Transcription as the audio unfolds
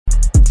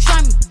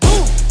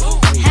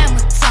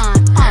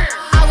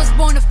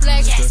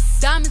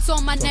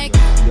my neck.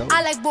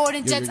 I like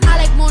boarding jets,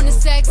 I like more than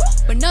sex.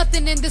 But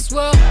nothing in this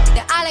world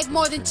that I like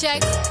more than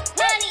checks.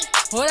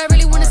 All I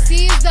really wanna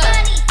see is the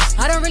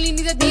I don't really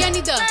need a D, I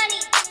need the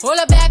hold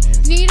it back,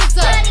 need a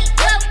sub.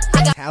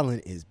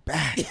 Talent is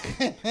back.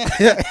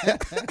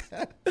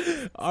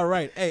 All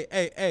right.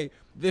 Hey.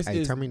 This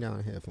is. Turn me down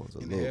the headphones a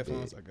little bit.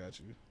 Headphones, I got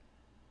you.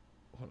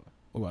 Hold on.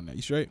 What about now?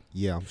 You straight?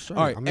 Yeah, I'm straight.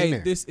 All right. I'm Hey, in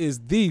there. this is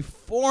the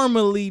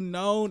formerly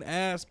known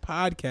as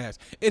podcast.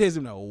 It has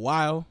been a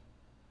while,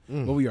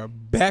 but we are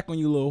back on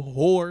you little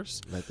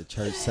whores. Let the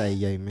church say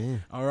yay,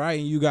 man. All right.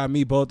 And you got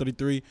me, Bo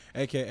 33,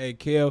 a.k.a.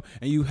 Kale.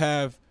 And you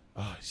have,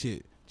 oh,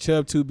 shit.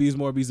 Chubb 2 B's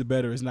More B's the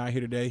Better is not here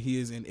today. He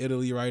is in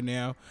Italy right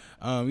now.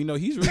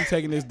 He's really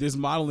taking this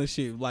modeling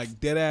shit like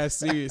dead ass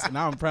serious, and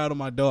I'm proud of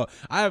my dog.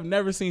 I have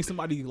never seen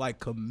somebody like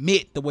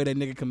commit the way that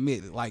nigga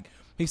committed. Like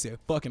he said,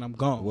 "Fucking, I'm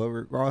gone." What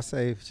Rick Ross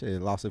say? Shit,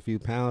 lost a few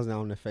pounds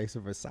now on the face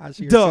of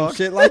Versace or Dog. some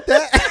shit like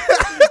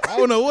that. I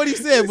don't know what he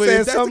said, He but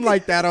said something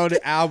like that on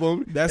the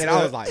album. That's and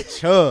I was like,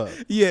 Chubb.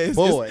 Yeah, it's,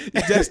 boy.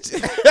 It's just,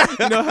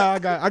 you know how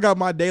I got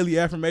my daily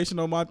affirmation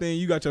on my thing.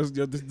 You got your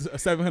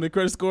 700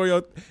 credit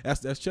score.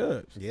 That's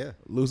Chubb. Yeah.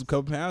 Lose a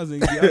couple pounds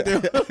and get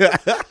out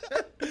there.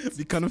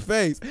 Become a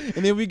face.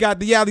 And then we got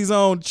the Alley's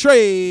own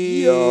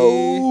Trey. Yo.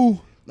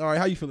 All right,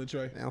 how you feeling,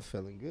 Trey? Man, I'm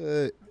feeling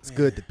good. It's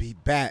good to be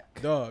back.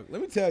 Dog,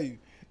 let me tell you,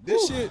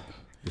 this shit.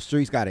 The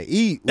streets got to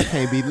eat. We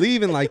can't be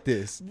leaving like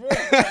this. Bro.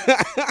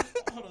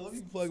 Hold on, let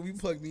me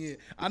plug me in.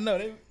 I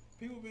know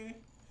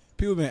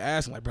people been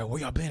asking like, bro,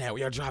 where y'all been at?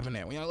 Where y'all dropping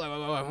at?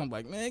 I'm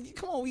like, man,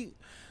 come on,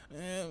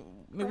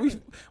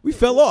 we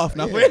fell off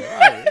now. Yeah,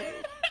 right.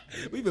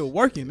 We been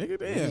working, nigga.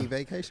 Damn. We need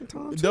vacation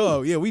time too.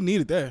 Dog, yeah, we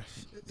needed that.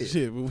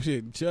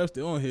 Shit, Chubb's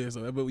still on here,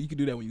 so but you can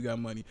do that when you got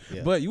money.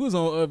 Yeah. But you was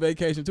on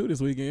vacation too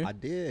this weekend. I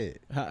did.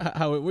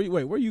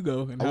 Where you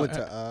go? And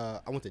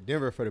I went to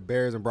Denver for the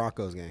Bears and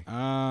Broncos game.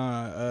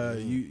 I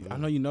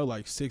know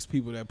like 6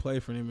 people that play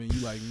for them, and you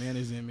like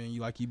manage them, and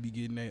you be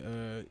getting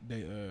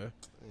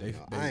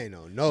I ain't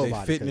know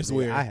nobody. Fitness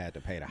wear. I had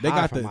to pay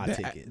for my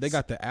tickets. They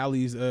got the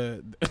Alley's.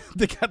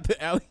 They got the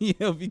Alley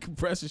LV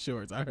compression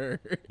shorts. I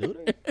heard. Do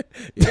they?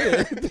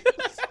 Yeah.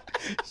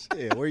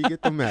 Shit, where you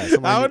get them at?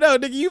 I don't know,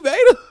 nigga.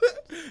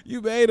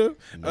 You made them.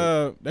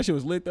 Nope. That shit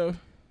was lit though.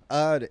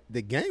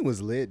 The game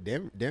was lit.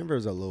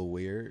 Denver's a little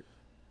weird.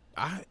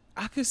 I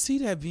could see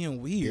that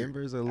being weird.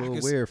 Denver's a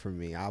little weird for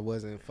me. I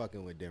wasn't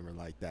fucking with Denver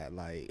like that.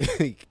 Like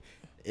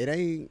it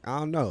ain't. I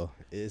don't know.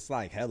 It's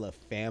like hella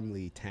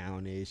family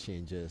townish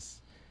and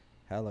just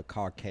hella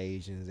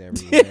Caucasians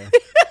everywhere.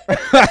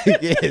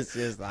 It's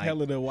just like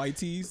hella the white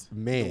tees.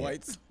 Man, the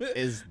whites.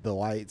 Is the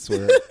whites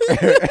were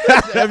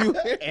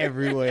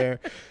everywhere.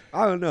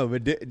 I don't know,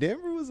 but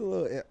Denver was a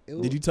little.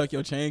 Did you tuck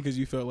your chain because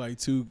you felt like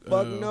too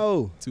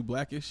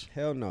blackish?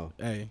 Hell no.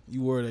 Hey,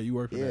 you wore that. You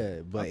worked for that.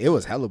 Yeah, but it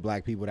was hella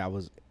black people that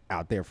was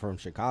out there from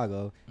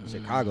Chicago.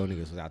 Chicago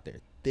niggas was out there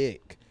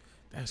thick.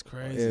 That's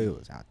crazy. It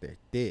was out there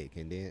thick,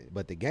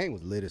 but the game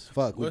was lit as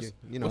fuck. What's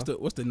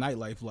the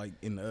nightlife like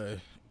in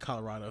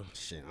Colorado?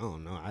 Shit, I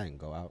don't know. I didn't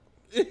go out.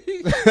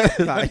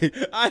 Like,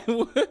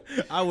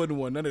 I wouldn't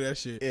want none of that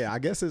shit. Yeah, I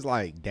guess it's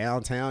like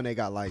downtown. They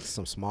got like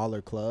some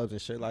smaller clubs and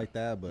shit like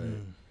that, but.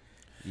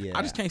 Yeah,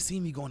 I just can't see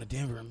me going to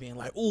Denver and being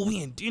like, "Oh,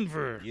 we in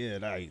Denver." Yeah,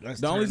 like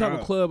the only type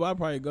of club I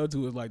probably go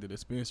to is like the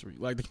dispensary,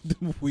 like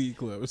the weed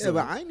club. Yeah,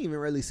 but I didn't even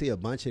really see a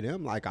bunch of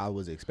them like I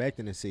was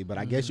expecting to see. But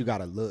I guess you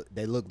gotta look.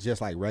 They look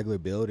just like regular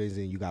buildings,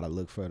 and you gotta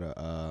look for the.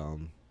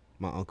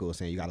 My uncle was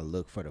saying you gotta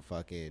look for the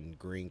fucking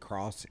green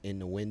cross in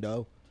the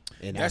window,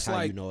 and that's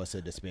how you know it's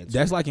a dispensary.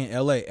 That's like in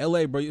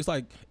LA, bro. It's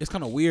like it's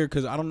kind of weird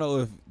because I don't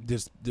know if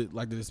the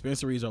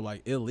dispensaries are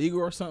like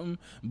illegal or something,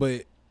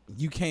 but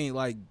you can't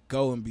like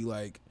go and be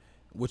like.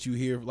 What you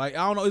hear, like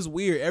I don't know, it's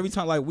weird every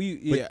time. Like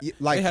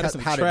like how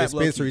the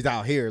dispensaries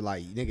out here,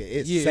 like nigga,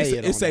 it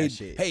say that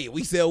shit. Hey,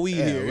 we sell weed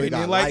here. We and got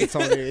then, lights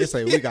on there. It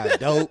say we got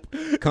dope.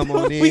 Come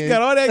on in. We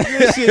got all that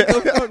good shit.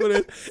 Come fuck with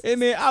us.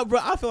 And then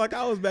I feel like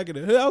I was back in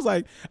the hood. I was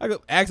like, I could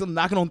ask them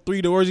knocking on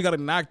 3 doors. You got to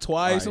knock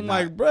twice. Right, I'm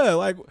like, bro,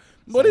 like.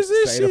 What is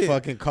this shit? The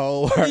fucking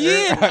cold.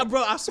 Yeah,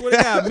 bro. I swear to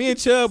God, me and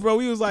Chubb, bro,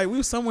 we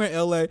was somewhere in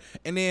LA,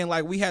 and then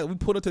like we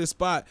pulled up to the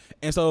spot,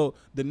 and so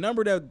the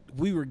number that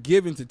we were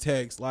given to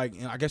text, like,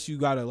 and I guess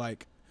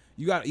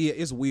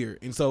it's weird,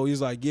 and so he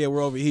was like, yeah,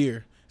 we're over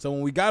here. So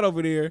when we got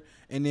over there,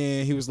 and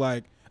then he was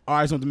like, all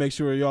right, I just want to make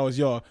sure y'all was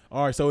y'all.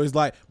 All right, so it's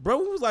like, bro,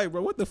 we was like,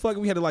 bro, what the fuck?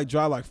 We had to like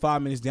drive like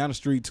 5 minutes down the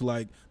street to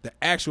like the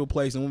actual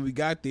place. And when we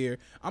got there,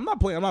 I'm not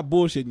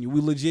bullshitting you.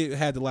 We legit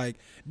had to like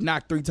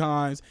knock 3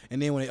 times.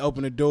 And then when they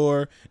open the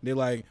door, they're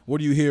like, what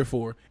are you here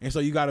for? And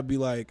so you got to be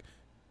like,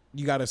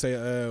 you got to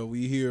say,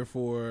 we here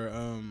for,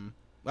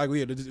 like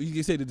you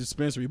can say the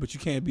dispensary, but you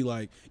can't be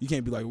like, we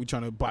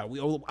trying to buy.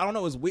 I don't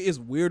know. It's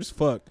weird as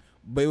fuck.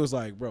 But it was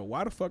like, bro,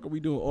 why the fuck are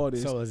we doing all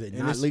this? So is it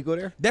not legal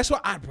there? That's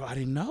what I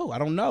didn't know. I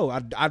don't know.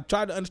 I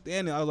tried to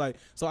understand it. I was like,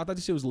 so I thought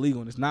this shit was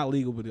legal, and it's not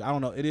legal, but I don't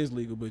know. It is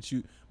legal, but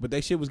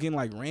that shit was getting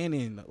like ran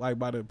in like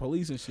by the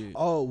police and shit.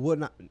 Oh,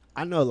 well,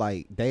 I know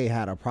like they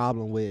had a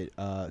problem with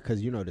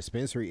because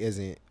dispensary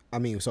isn't. I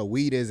mean, so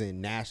weed isn't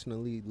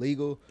nationally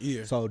legal.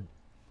 Yeah. So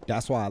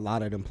That's why a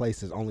lot of them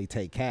places only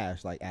take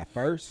cash. Like at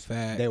first,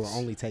 Facts. they were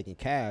only taking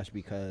cash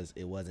because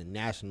it wasn't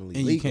nationally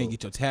and legal. you can't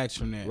get your tax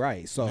from that.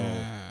 Right. So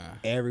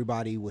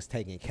everybody was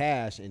taking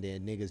cash, and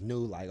then niggas knew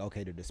like,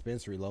 okay, the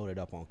dispensary loaded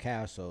up on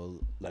cash, so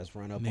let's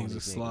run up on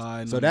these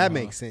niggas. So that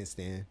makes sense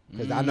then,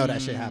 because I know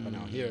that shit happened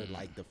out here.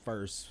 Like the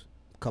first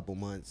couple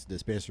months,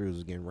 dispensaries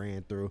was getting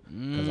ran through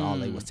because all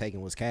they was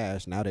taking was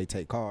cash. Now they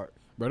take card.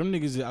 Bro, them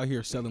niggas out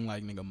here selling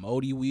like nigga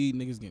moldy weed.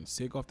 Niggas getting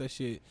sick off that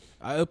shit.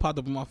 It popped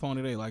up on my phone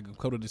today. Like a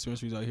couple of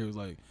dispensaries out here was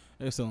like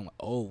they're selling like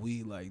old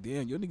weed. Like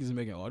damn, your niggas is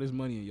making all this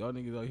money and y'all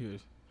niggas out here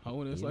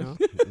hoeing us like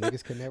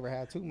niggas can never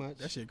have too much.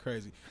 That shit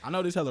crazy. I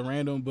know this hella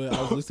random, but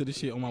I was listening to this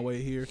shit on my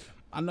way here.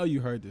 I know you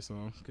heard this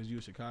song because you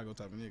a Chicago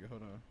type of nigga.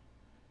 Hold on,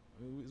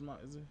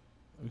 is it?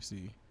 Let me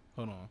see.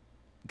 Hold on,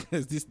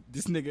 because this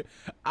nigga,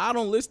 I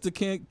don't listen to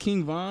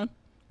King Von.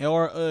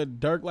 Or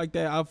Dirk like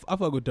that. I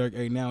fuck with Dirk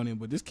every now and then,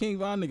 but this King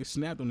Von nigga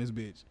snapped on this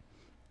bitch.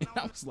 And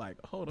I was like,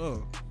 hold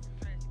on.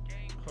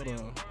 Let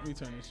me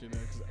turn this shit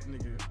up,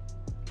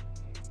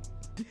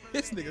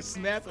 this nigga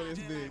snapped on this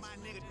bitch.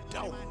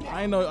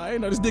 I ain't know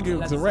this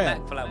nigga was a rap.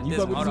 You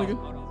fuck with this nigga?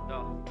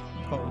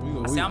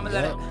 Hold on, I'ma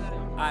let it.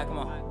 Alright, come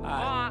on.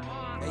 Alright.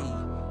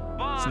 Hey.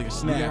 This nigga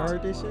snapped.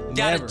 Heard this shit?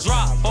 Got a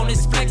drop on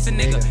this flexin'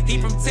 nigga. He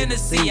from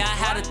Tennessee. I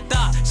had a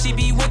thought. She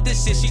be with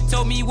this shit. She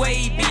told me where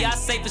he be. I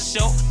say for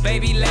sure.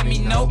 Baby, let me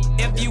know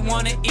if you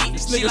wanna eat.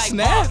 She like,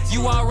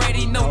 you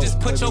already know. Just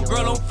put your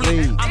girl on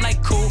fleek. I'm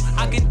like, cool.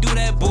 I can do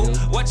that, boo.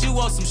 What you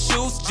want? Some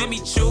shoes? Jimmy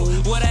Choo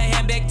with a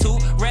handbag too.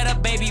 Red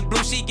up, baby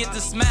blue. She get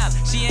the smile.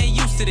 She ain't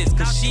used to this,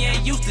 cause she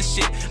ain't used to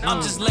shit.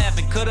 I'm just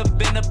laughing. Could've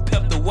been a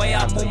pimp the way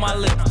I move my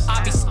lips.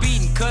 I be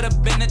speeding.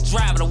 Could've been a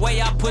driver the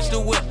way I push the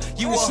whip.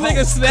 You a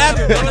nigga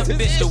snapping.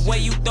 Bitch, the way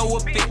you throw a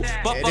fit,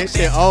 but fuck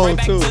that, right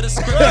back to the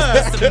script.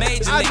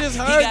 I just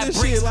heard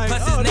this shit like,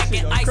 plus his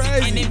neck and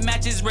icy, and it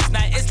matches wrist.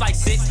 Now it's like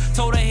 6.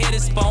 Told her hit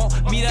his phone,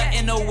 meet her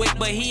in the wick,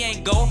 but he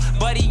ain't go.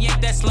 But he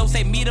ain't that slow.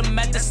 Say meet him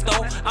at the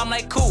store. I'm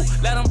like cool,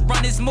 let him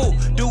run his move.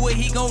 Do what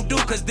he gon' do,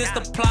 cause this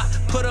the plot.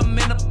 Put him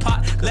in a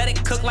pot, let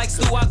it cook like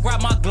stew. I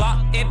grab my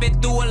Glock, it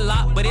been through a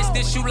lot, but it's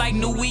this shoe like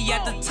new. We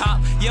at the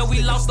top. Yeah,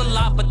 we lost a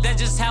lot, but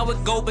that's just how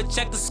it go. But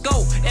check the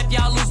scope. If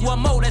y'all lose one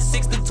more, that's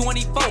 6 to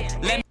 24.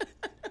 Let me.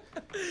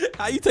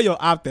 How you tell your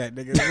op that,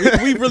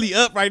 nigga? We really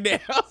up right now.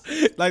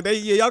 Like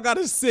y'all got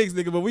a 6,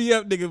 nigga, but we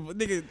up,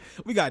 nigga.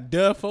 We got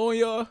Duff on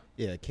y'all.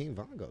 Yeah, King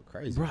Von go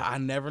crazy. Bro, I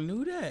never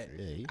knew that.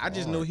 Yeah, I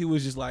just knew he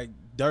was just like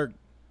Dirk,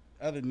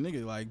 other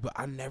nigga, like, but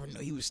I never knew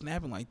he was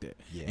snapping like that.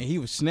 Yeah. And he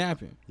was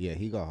snapping. Yeah,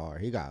 he go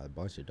hard. He got a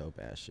bunch of dope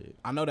ass shit.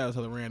 I know that was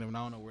hella random, and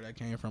I don't know where that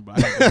came from, but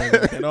I had to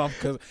take that off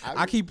because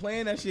I keep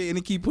playing that shit, and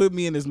it keep putting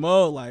me in this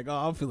mode, like, oh,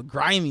 I'm feeling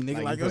grimy,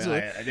 nigga.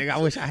 Nigga, I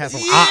wish I had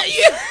some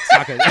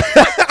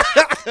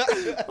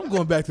I'm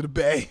going back to the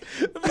Bay.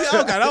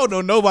 I don't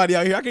know nobody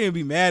out here. I can't even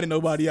be mad at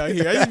nobody out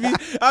here.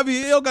 I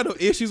don't got no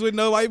issues with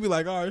nobody. I be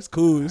like, oh, it's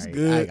cool, it's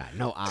good. I ain't got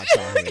no ops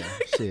out here.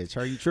 Shit,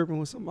 are you tripping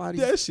with somebody?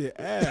 That shit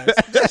ass.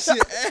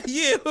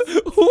 Yeah.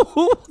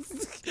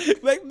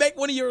 Make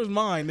one of yours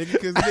mine, nigga,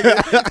 because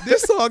nigga,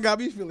 this song got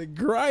me feeling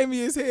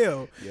grimy as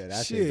hell. Yeah,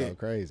 that shit go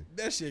crazy.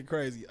 That shit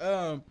crazy.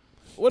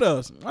 What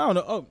else? I don't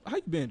know. Oh, how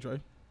you been,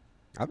 Trey?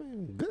 I've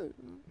been good.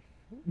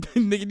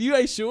 Nigga, you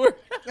ain't sure?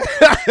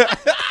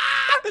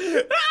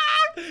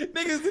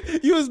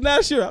 Niggas, you was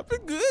not sure. I've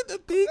been good, I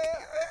think.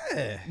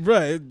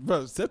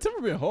 Bro,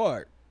 September been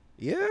hard.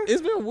 Yeah,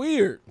 it's been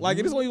weird. Like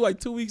it's only like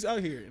 2 weeks out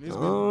here, and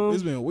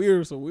it's been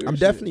weird. So weird. I'm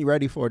definitely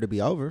ready for it to be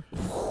over.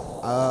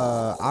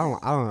 I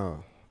don't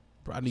know.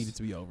 Bro, I need it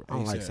to be over. I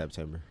don't like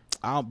September.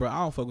 I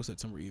don't fuck with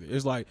September either.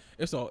 It's like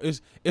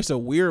it's a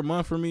weird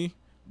month for me,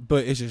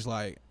 but it's just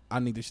like I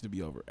need this shit to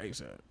be over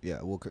ASAP.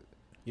 Yeah, well,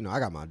 you know, I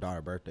got my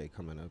daughter's birthday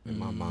coming up, and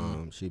my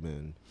mom, she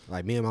been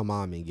like, me and my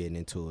mom been getting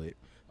into it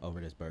over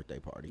this birthday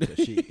party because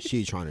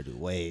she trying to do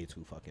way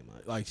too fucking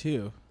much. Like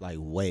chill, like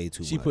way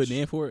too much. She putting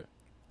in for it.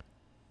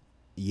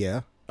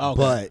 Yeah.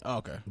 Okay.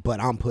 But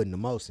I'm putting the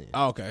most in.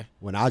 Okay.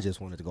 When I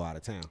just wanted to go out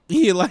of town.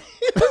 Yeah, like,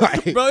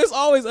 bro, it's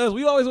always us.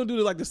 We always want to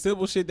do like the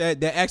simple shit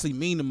that actually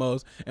mean the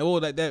most, and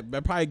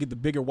that probably get the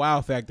bigger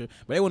wow factor.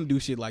 But they want to do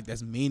shit like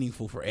that's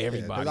meaningful for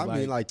everybody. Yeah, I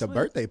mean, like the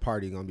birthday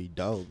party gonna be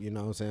dope. You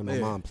know what I'm saying? My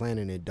mom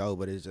planning it dope,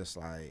 but it's just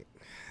like,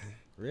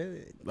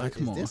 really? Like,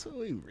 come on. Is this what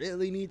we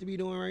really need to be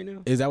doing right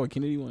now? Is that what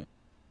Kennedy went?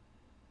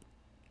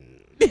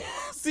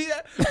 See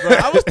that, bro?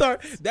 I would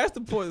start. That's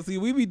the point. See,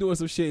 we be doing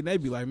some shit, and they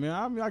be like, "Man,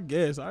 I mean,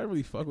 I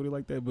really fuck with it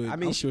like that." But I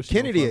mean, I'm sure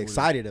Kennedy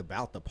excited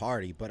about the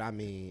party, but I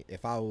mean,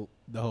 if I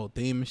the whole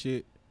theme and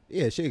shit,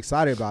 yeah, she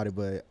excited about it.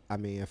 But I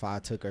mean, if I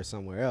took her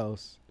somewhere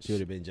else, she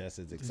would have been just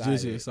as excited.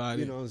 Just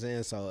excited. You know what I'm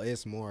saying? So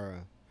it's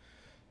more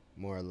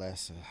or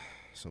less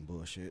some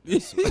bullshit.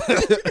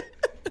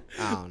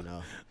 I don't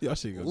know. Y'all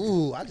shit go.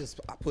 Ooh, I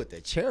put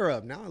the chair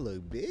up. Now I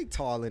look big,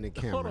 tall in the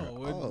camera.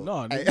 Hold on,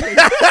 oh. no.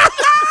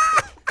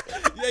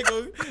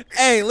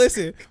 Hey,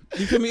 listen.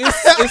 You feel me?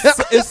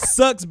 It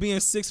sucks being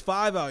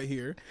 6'5" out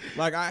here.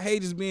 Like I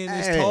hate just being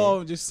this tall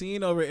and just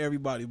seeing over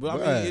everybody. But I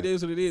mean, it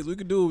is what it is. We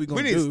can do what we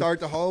gonna do. We need to start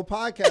the whole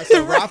podcast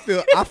over.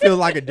 I feel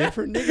like a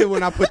different nigga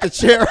when I put the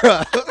chair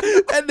up.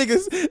 that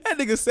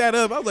nigga sat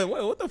up. I was like,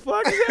 wait, what the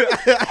fuck is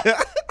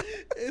that?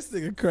 This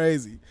nigga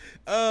crazy.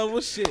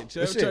 Well, shit.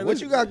 What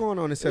you got going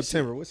on in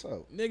September? What's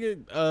up,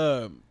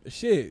 nigga?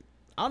 Shit.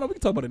 I don't know. We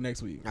can talk about it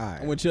next week. All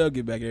right. When Chubb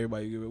get back,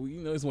 everybody get back. You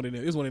know, it's one of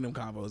them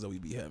combos that we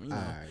be having. You know?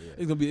 All right, yeah.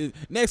 It's gonna be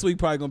next week.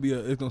 Probably gonna be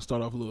it's gonna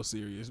start off a little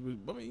serious.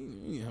 But I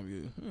mean, you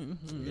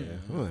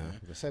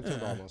have The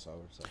September almost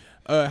over.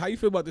 So. How you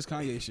feel about this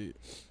Kanye shit?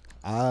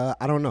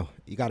 I don't know.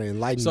 You gotta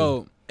enlighten me.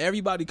 So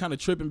everybody kind of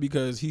tripping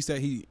because he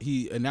said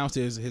he announced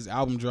his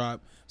album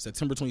drop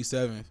September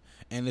 27th,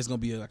 and it's gonna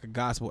be like a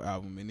gospel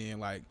album, and then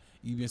like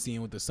you've been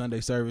seeing with the Sunday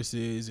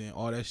services and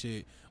all that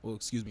shit. Well,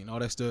 excuse me, and all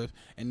that stuff,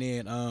 and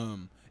then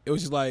it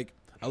was just like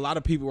a lot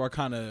of people are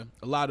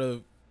a lot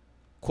of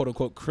quote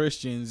unquote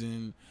Christians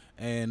and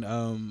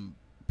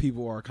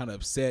people are kind of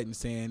upset and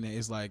saying that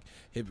it's like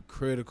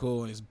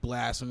hypocritical and it's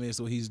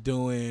blasphemous what he's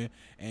doing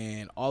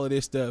and all of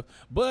this stuff.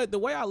 But the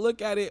way I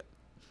look at it,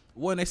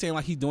 one, they saying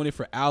like he's doing it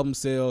for album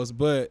sales,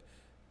 but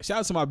shout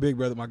out to my big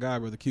brother, my guy,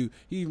 brother Q.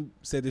 He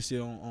said this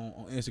shit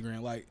on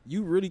Instagram. Like,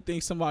 you really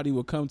think somebody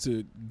will come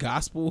to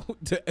gospel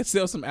to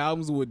sell some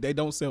albums when they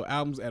don't sell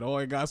albums at all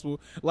in gospel?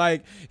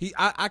 Like,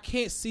 I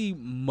can't see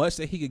much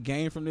that he could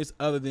gain from this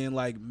other than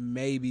like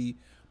maybe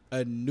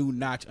a new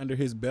notch under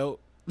his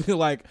belt.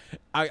 Like,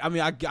 I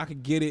mean, I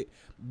could get it,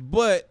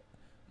 but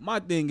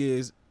my thing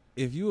is,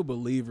 if you a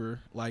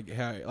believer, like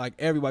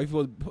everybody,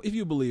 if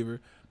you a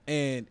believer,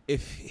 and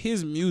if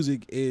his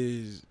music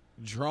is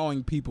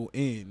drawing people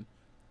in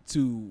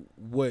to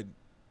what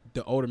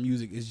the older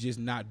music is just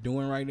not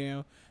doing right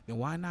now, then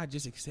why not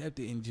just accept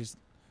it and just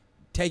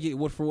take it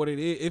for what it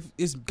is? If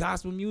it's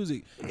gospel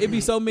music, it'd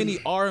be so many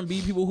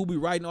R&B people who be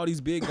writing all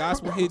these big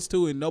gospel hits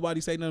too, and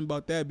nobody say nothing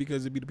about that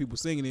because it'd be the people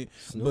singing it.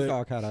 Snoop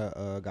Dogg had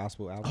a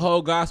gospel album.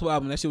 Whole gospel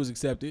album, that shit was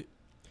accepted.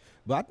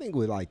 But I think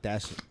with like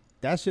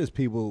that's just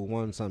people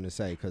wanting something to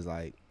say, because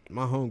like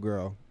my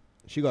homegirl,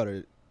 she go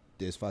to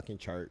this fucking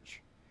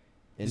church,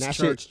 and It's that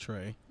church shit,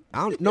 Trey.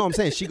 I don't know. I'm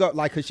saying she got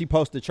like, cause she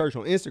posted church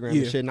on Instagram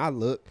and shit, and I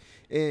look,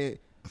 and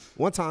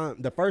one time,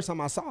 the first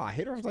time I saw her, I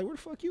hit her, I was like, "Where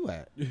the fuck you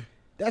at?"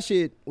 That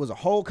shit was a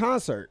whole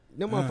concert.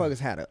 Them motherfuckers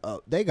had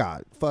they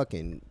got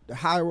fucking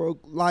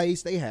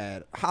hieroglyphs, they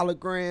had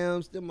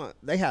holograms,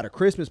 they had a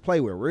Christmas play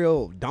with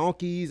real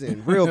donkeys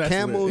and real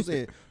camels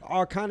and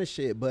all kind of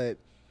shit. But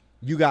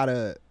you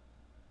gotta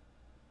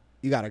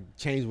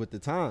change with the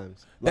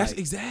times. That's Like,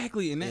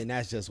 exactly, and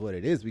that's just what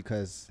it is,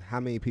 because how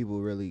many people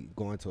really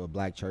going to a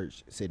black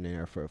church sitting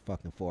there for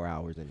fucking 4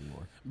 hours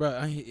anymore?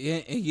 bro.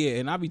 Yeah,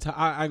 and I be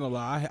I ain't gonna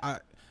lie,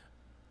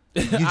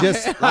 You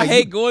just I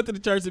hate going to the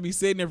church and be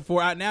sitting there for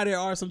 4 hours. Now there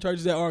are some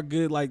churches that are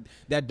good, like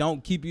that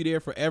don't keep you there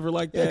forever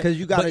like that. Because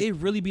you got, but it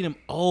really be them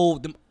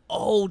old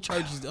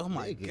churches. Oh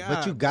my god!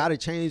 But you gotta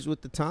change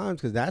with the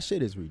times, because that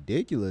shit is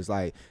ridiculous.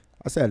 Like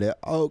I said, that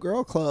old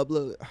girl club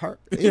look like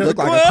a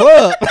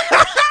club.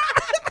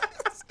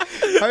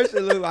 Her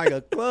shit look like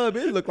a club.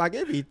 It look like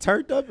it be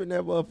turned up in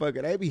that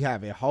motherfucker. They be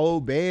having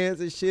whole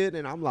bands and shit,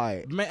 and I'm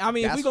like, man. I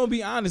mean, if we gonna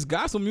be honest,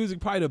 gospel music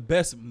probably the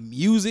best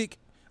music.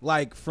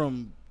 Like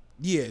from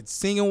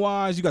singing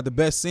wise, you got the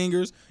best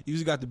singers. You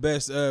usually got the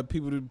best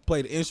people to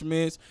play the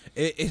instruments.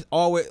 It's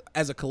always,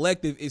 as a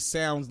collective, it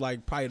sounds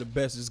like probably the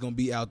best is gonna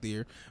be out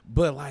there.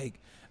 But like,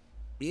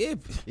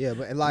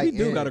 but like, we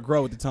do gotta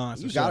grow with the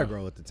times. You gotta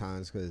grow with the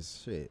times,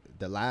 because shit,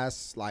 the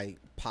last like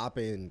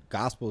popping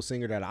gospel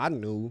singer that I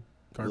knew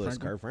was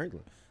Kurt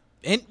Franklin.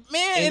 And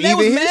man, and they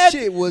was his mad.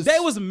 Shit was, they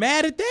was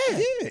mad at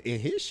that. Yeah,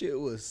 and his shit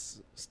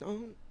was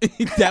stone.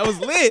 That was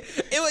lit.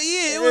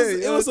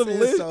 It was some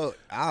lit. So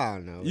I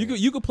don't know.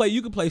 You could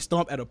play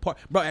Stomp at a park,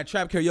 bro. At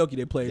Trap Karaoke,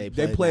 they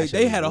played.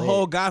 They had a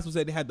whole gospel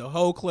set. They had the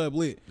whole club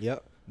lit.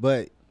 Yep.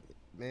 But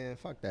man,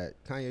 fuck that.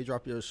 Kanye,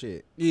 drop your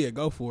shit. Yeah,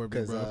 go for it,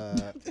 bro.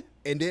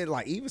 And then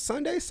like even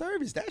Sunday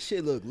service, that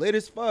shit look lit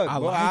as fuck.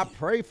 I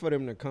pray for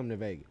them to come to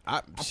Vegas.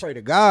 I pray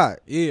to God.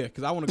 Yeah,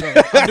 because I want to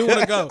go. I do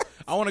want to go.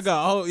 I want to go.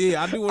 Oh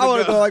yeah, I do want to go. I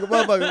want to go like a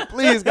motherfucker.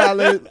 Please, God,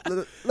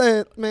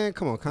 let man,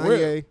 come on,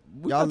 Kanye.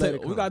 We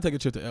gotta take a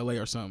trip to LA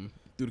or something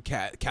through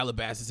the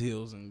Calabasas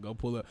Hills and go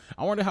pull up.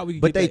 I wonder how we can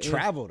But get they that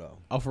travel though.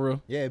 Oh, for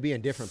real? Yeah, it'd be in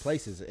different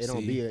places. It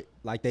don't be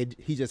like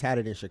he just had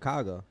it in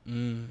Chicago.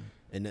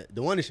 And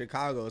the one in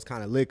Chicago is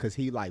kind of lit because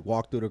he like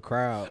walked through the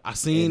crowd. I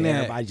seen that.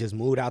 Everybody just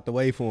moved out the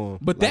way for him.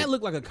 But that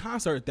looked like a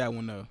concert, that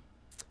one though.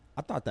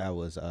 I thought that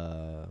was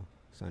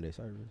Sunday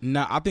service.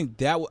 Nah, I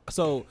think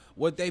so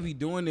what they be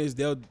doing is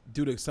they'll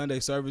do the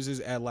Sunday services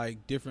at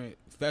like different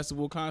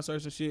festival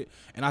concerts and shit.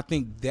 And I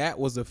think that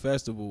was a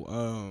festival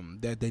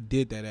that they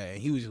did that at.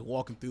 And he was just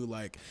walking through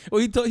like,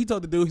 well, he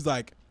told the dude, he's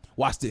like,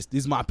 watch this.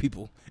 These my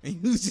people. And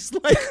he was just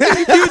like, he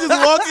was just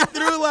walking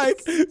through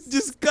like,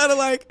 just kind of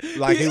like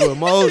he was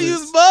Moses. He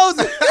was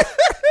Moses.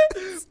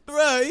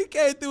 Bro, he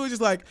came through and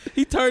just like,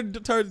 he turned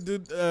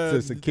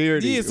to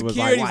security. Yeah,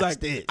 security. He's like,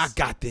 this. I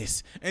got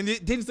this. And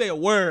it didn't say a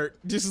word.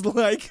 Just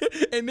like,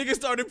 and niggas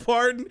started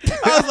partying.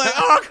 I was like,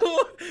 oh, come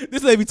on.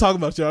 This ain't me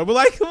talking about y'all. But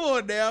like, come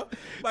on now.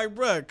 Like,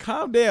 bro,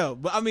 calm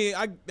down. But I mean,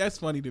 that's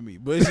funny to me.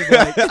 But it's just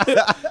like,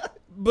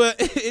 but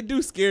it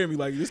do scare me.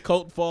 Like, this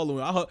cult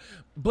following.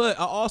 But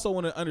I also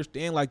want to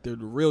understand like the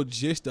real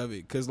gist of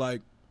it. Cause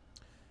like,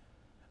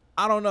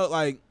 I don't know,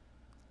 like,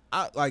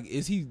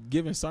 is he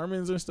giving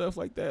sermons and stuff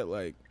like that?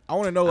 Like, I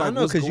want to know, like,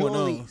 what's going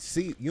on.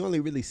 You only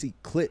really see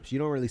clips. You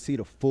don't really see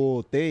the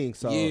full thing.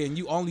 So yeah, and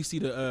you only see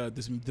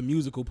the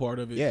musical part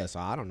of it. Yeah, so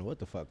I don't know what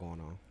the fuck going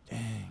on.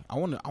 Dang, I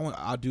want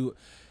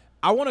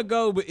to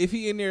go, but if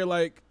he in there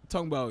like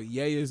talking about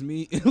yay is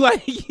me,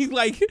 like he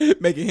like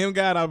making him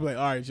God, I'll be like,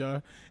 all right,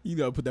 y'all, you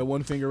gotta put that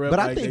one finger up. But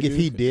I think if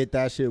he did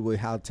that shit with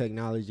how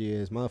technology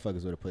is,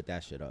 motherfuckers would have put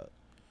that shit up.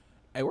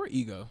 Hey, where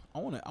Ego? I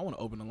want to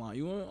open the line.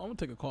 I'm gonna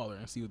take a caller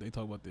and see what they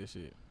talk about this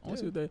shit. I want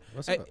to see what they.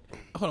 What's hey, up?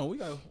 Hold on, we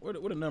got where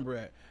the number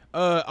at?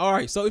 All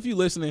right. So if you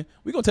listening,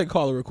 we gonna take a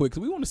caller real quick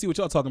because we want to see what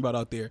y'all talking about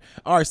out there.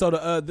 All right. So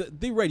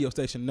the radio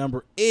station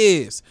number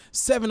is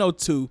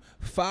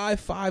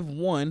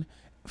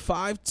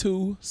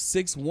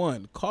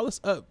 702-551-5261. Call us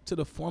up to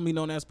the formerly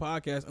known as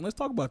podcast and let's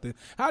talk about this.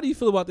 How do you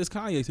feel about this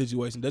Kanye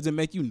situation? Does it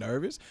make you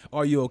nervous?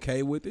 Are you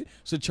okay with it?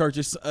 Should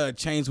churches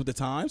change with the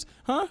times?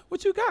 Huh?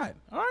 What you got?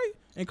 All right.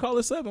 And call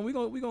us up, and we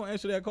gonna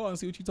answer that call and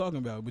see what you talking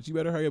about. But you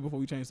better hurry up before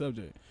we change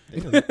subject.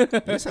 You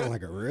sound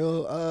like a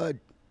real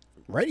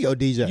radio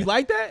DJ. You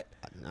like that?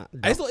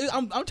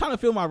 I'm trying to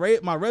fill my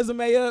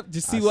resume up to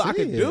see what I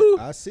can it. do.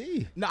 I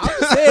see. No, I'm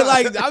just saying,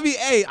 like, I mean,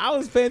 hey, I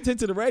was paying attention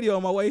to the radio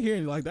on my way here,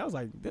 and like that was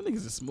like, them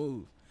niggas is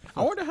smooth.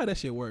 I wonder how that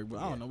shit work, but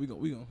I don't know. We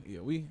gonna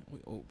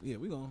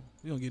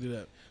get it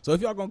up. So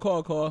if y'all gonna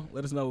call,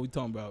 let us know what we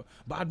talking about.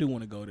 But I do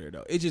want to go there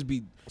though. It just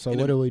be. So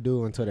what do we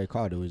do until they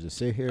call? Do we just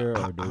sit here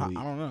or do we?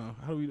 I don't know.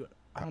 How do we?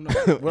 I don't know.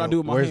 What I do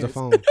with my Where's hands. the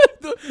phone?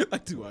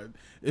 Like,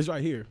 it's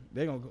right here.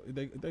 They call.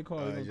 They just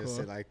call.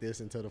 sit like this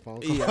until the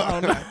phone calls. Yeah,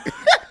 I don't know.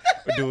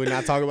 Do we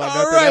not talk about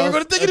All nothing right, else? we're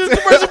gonna take it to the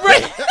commercial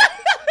break.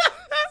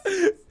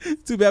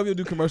 Too bad we don't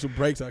do commercial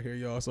breaks out here,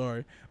 y'all.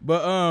 Sorry,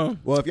 but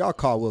well, if y'all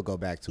call, we'll go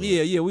back to it.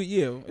 Yeah,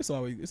 it's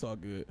all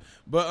good.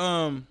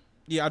 But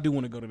yeah, I do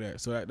want to go to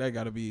that. So that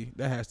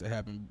has to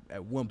happen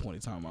at one point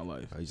in time in my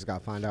life. You just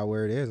gotta find out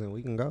where it is, and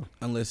we can go.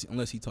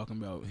 Unless he talking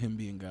about him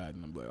being God,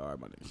 and I'm like, all right,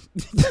 my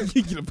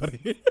nigga, get up out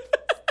of here.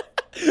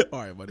 All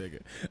right, my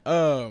nigga.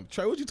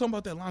 Trey, what you talking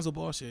about that Lonzo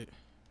Ball shit?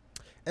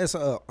 And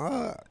so,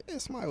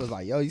 somebody was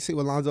like, "Yo, you see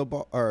what Lonzo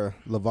Ball or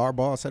LeVar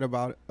Ball said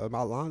about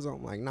Lonzo?"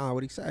 I'm like, "Nah,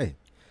 what'd he say?"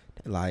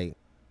 They're like,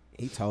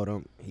 he told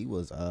him he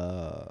was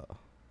what'd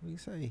he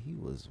say? He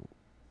was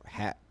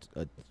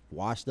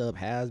washed up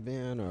has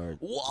been or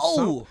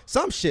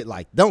some shit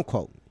like. Don't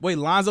quote me. Wait,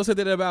 Lonzo said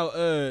that about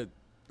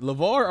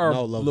LeVar or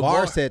no?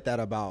 LeVar said that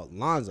about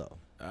Lonzo.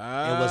 It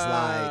was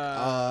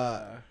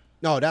like,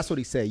 no, that's what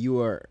he said. You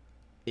were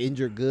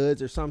injured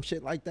goods or some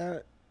shit like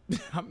that.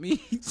 I mean,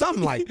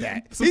 something like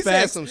that. He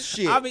said some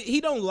shit. I mean,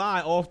 he don't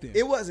lie often.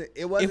 It wasn't.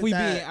 If we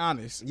that, being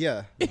honest,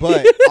 yeah.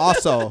 But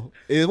also,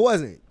 it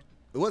wasn't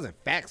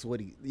facts what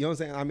he. You know what I'm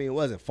saying? I mean, it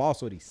wasn't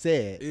false what he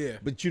said. Yeah.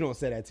 But you don't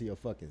say that to your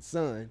fucking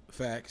son.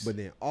 Facts. But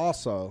then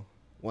also,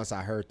 once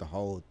I heard the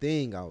whole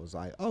thing, I was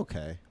like,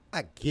 okay,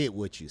 I get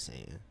what you're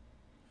saying,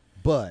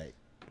 but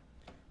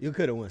you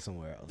could have went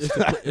somewhere else.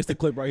 It's the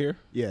clip right here.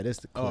 Yeah, this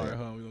the clip. All right,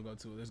 hold on, we gonna go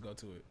to it. Let's go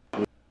to it.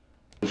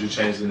 Would you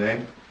change the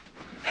name?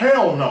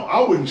 Hell no,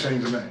 I wouldn't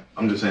change the name.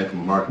 I'm just saying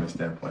from a marketing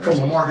standpoint. From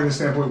a marketing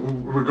standpoint,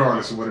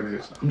 regardless of what it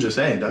is. I'm just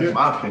saying, that's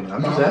my opinion.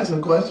 I'm just asking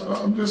a question.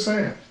 I'm just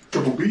saying.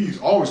 Triple B is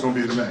always going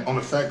to be the name. On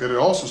the fact that it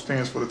also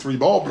stands for the three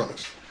Ball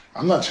brothers.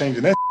 I'm not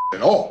changing that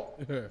at all.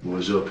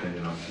 What's your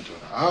opinion on that, Joe?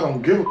 I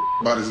don't give a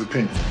about his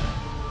opinion.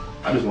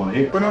 I just want to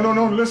hear. But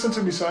no, listen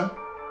to me, son.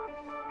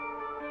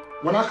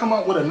 When I come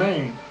out with a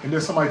name and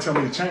then somebody tell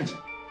me to change it,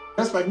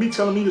 that's like me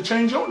telling me to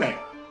change your name.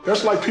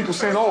 That's like people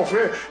saying, oh,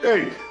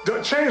 hey,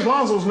 change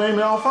Lonzo's name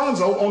to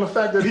Alfonso on the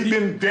fact that he's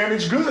been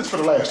damaged goods for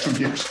the last 2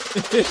 years.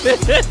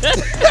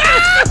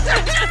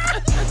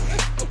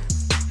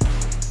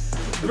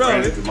 The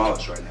brand is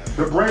demolished right now.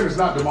 The brand is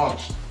not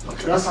demolished.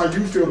 Okay. That's how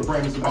you feel the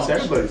brand is demolished.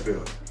 That's everybody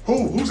feels.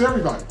 Who's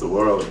everybody? The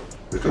world.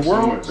 The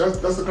world?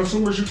 That's the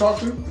consumers you talk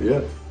to?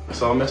 Yeah.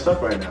 It's all messed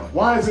up right now.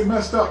 Why is it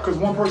messed up? Because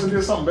one person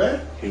did something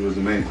bad? He was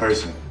the main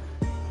person.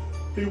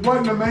 He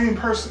wasn't the main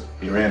person.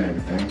 He ran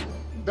everything.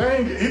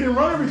 He didn't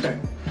run everything.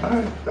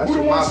 That's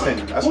my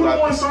opinion. Who the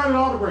one signing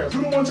autographs?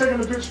 Who the one taking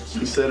the pictures?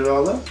 You set it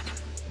all up.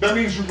 That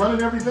means you're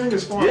running everything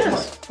as far as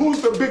what?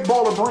 Who's the big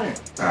baller brand?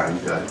 All right,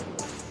 you got it.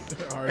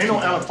 Ain't no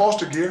Alan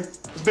Foster gear.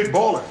 It's big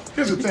baller.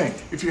 Here's the thing.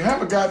 If you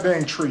have a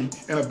goddamn tree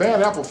and a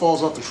bad apple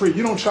falls off the tree,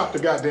 you don't chop the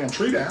goddamn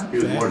tree down. He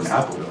was more than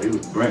apple though. He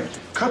was the branch.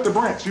 Cut the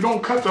branch. You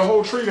don't cut the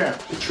whole tree down.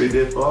 The tree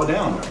did fall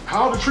down though.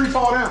 How did the tree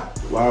fall down?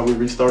 Why are we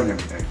restarting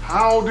everything?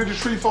 How did the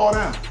tree fall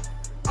down?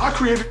 I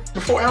created it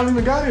before Alan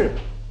even got here.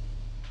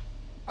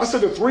 I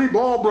said the 3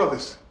 Ball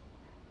brothers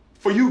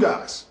for you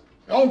guys.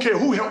 I don't care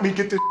who helped me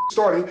get this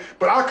started,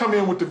 but I come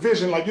in with the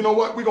vision like, you know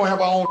what? We're going to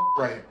have our own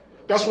right here.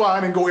 That's why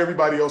I didn't go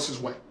everybody else's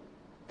way.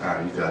 All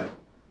right, you got it.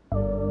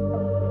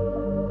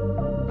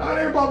 Nah, it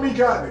ain't about me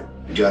got it.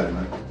 You got it,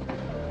 man.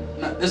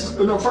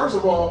 No, first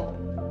of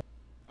all,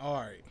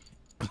 All right.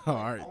 All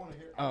right.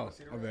 Oh,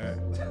 my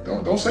bad.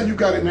 don't say you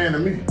got it, man, to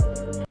me.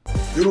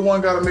 You're the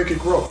one got to make it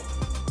grow.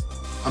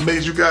 I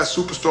made you guys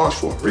superstars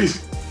for a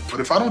reason. But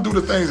if I don't do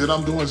the things that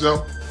I'm doing,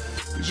 Zell,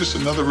 you're just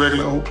another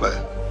regular old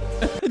player.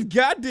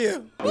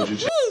 Goddamn. Would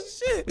you Oh,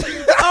 shit.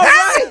 All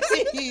right.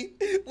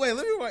 Wait,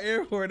 let me want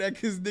air for that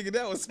because, nigga,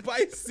 that was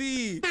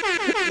spicy.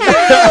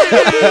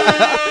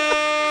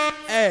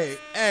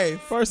 Hey,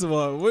 first of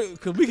all,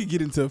 because we could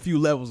get into a few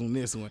levels on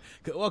this one.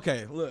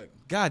 Okay, look,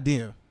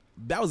 goddamn,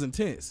 that was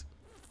intense.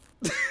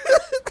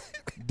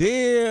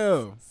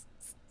 Damn.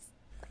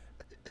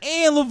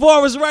 And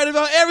LeVar was right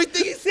about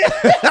everything he said.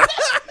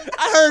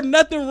 I heard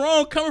nothing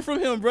wrong coming from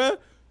him, bruh.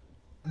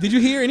 Did you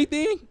hear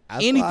anything?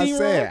 That's anything what I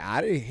said. wrong?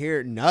 I didn't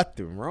hear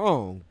nothing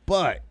wrong,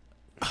 but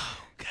Oh,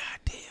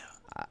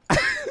 goddamn.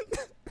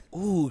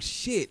 Ooh,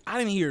 shit. I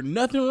didn't hear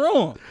nothing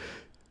wrong.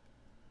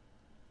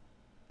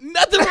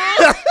 Nothing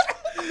wrong.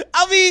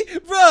 I mean,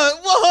 bro,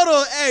 well, hold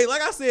on. Hey,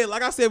 like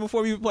I said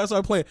before we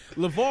started playing,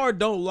 LeVar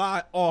don't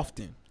lie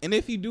often. And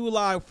if he do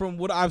lie, from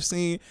what I've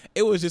seen,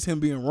 it was just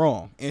him being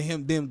wrong and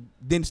him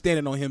then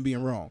standing on him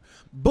being wrong.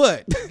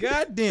 But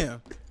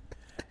goddamn.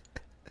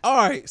 All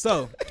right,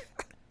 so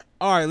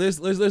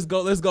let's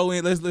go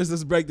in.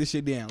 Let's break this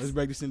shit down. Let's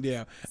break this shit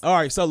down. All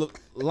right, so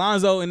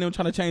Lonzo and them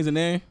trying to change the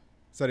name.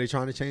 so they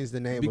trying to change the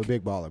name of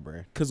Big Baller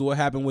Brand. Because what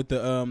happened with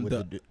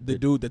the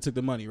dude that took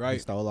the money, He right?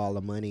 stole all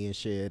the money and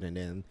shit, and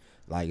then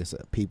like it's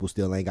people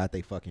still ain't got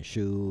their fucking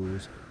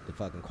shoes. The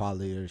fucking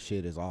quality of the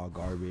shit is all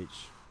garbage.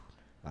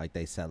 Like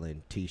they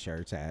selling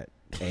T-shirts at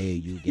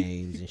AAU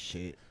games and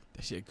shit.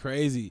 That shit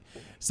crazy.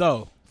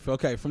 So,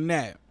 okay, from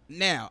that.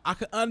 Now, I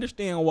can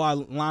understand why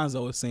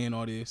Lonzo is saying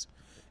all this.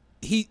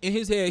 He in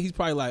his head, he's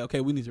probably like,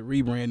 okay, we need to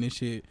rebrand this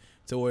shit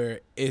to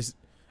where it's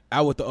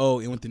out with the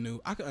old and with the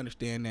new. I can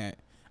understand that.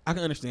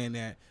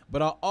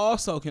 But I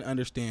also can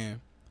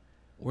understand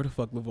where the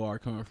fuck LeVar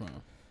coming from.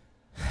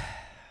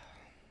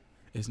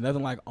 It's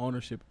nothing like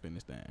ownership in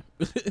this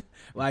thing.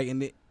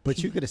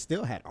 But you could have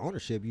still had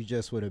ownership. You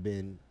just would have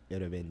been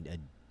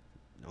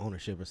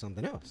ownership or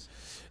something else.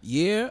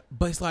 Yeah,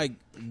 but it's like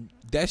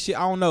that shit.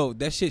 I don't know.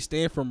 That shit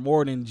stand for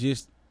more than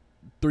just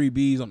 3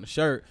 B's on the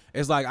shirt.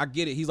 It's like I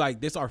get it. He's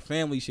like, this our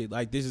family shit.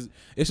 Like it's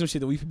some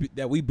shit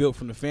that we built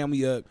from the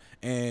family up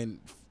and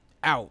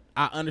out.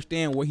 I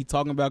understand what he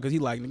talking about because he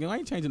like, nigga, I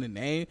ain't changing the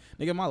name.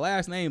 Nigga, my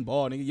last name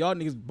Ball. Nigga, y'all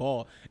niggas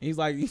Ball. And he's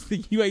like,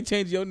 you ain't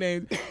changing your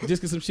name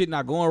just because some shit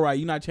not going right.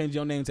 You not changing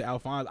your name to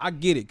Alphonse. I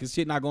get it because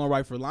shit not going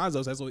right for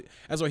Lonzo. So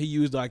that's why he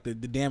used like the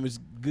damaged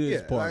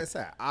goods part. Like I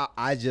said,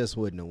 I just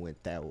wouldn't have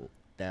went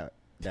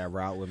that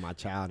route with my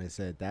child and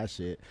said that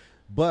shit.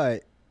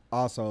 But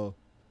also,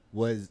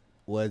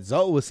 what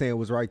Zoe was saying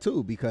was right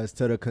too, because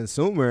to the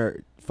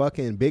consumer,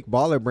 fucking Big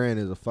Baller Brand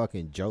is a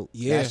fucking joke.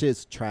 Yeah. That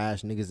shit's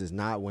trash. Niggas is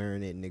not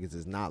wearing it. Niggas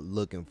is not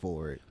looking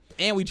for it.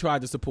 And we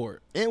tried to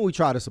support. And we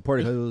tried to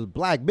support it because it was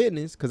black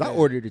business. Because I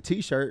ordered a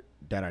T-shirt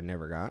that I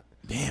never got.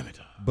 Damn it.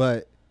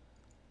 But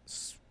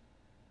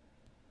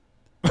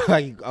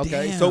like,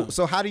 okay, Damn.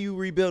 so how do you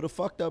rebuild a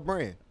fucked up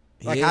brand?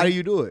 Like, Yeah. how do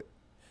you do it?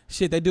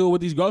 Shit, they do it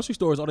with these grocery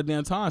stores all the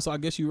damn time. So I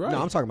guess you're right. No,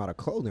 I'm talking about a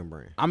clothing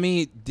brand. I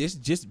mean, this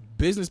just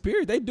business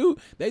period. They do.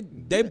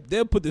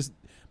 They'll put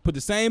the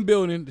same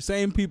building, the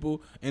same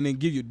people, and then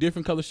give you a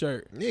different color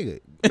shirt. Nigga,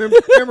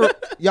 remember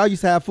y'all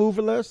used to have Food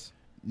for Less?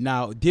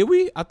 Now, did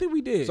we? I think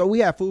we did. So we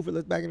had Food for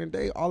Less back in the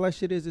day. All that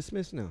shit is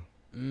Smith's now.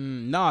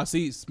 Nah,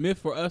 see, Smith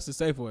for us is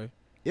Safeway.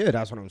 Yeah,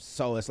 that's what I'm.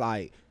 So it's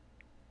like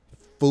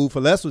Food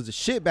for Less was the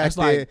shit back That's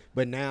then, like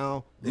but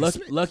now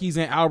Lucky's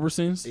and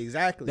Albertsons.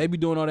 Exactly. They be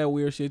doing all that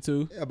weird shit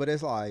too. Yeah, but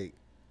it's like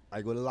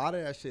with a lot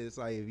of that shit, it's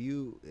like if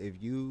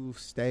you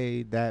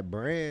stay that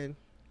brand,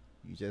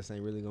 you just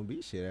ain't really gonna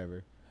be shit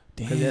ever.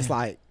 Because it's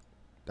like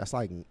that's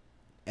like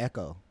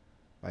Echo.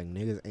 Like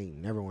niggas ain't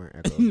never wearing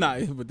Echo. Nah,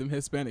 but them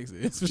Hispanics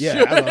is for Yeah,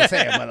 sure. that's what I'm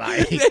saying. But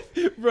like,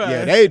 Bruh,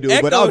 yeah, they do.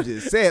 But Echo- I'm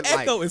just saying,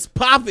 like, Echo is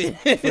popping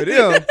for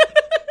them.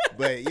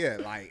 But yeah,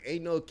 like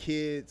ain't no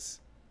kids.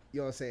 You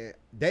know what I'm saying?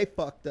 They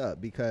fucked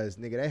up because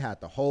nigga, they had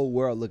the whole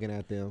world looking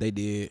at them. They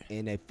did.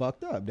 And they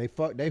fucked up. They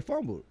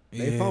fumbled.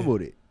 Yeah. They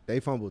fumbled it. They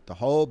fumbled the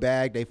whole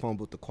bag. They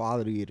fumbled the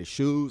quality of the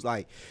shoes.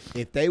 Like,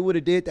 if they would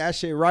have did that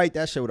shit right,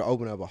 that shit would have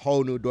opened up a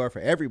whole new door for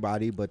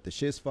everybody. But the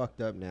shit's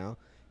fucked up now,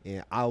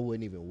 and I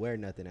wouldn't even wear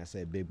nothing that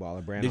said Big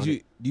Baller Brand. Do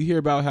you hear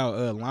about how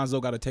Lonzo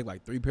got to take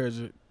like 3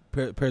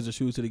 pairs of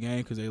shoes to the game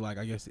because they like,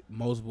 I guess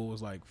multiple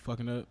was like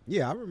fucking up?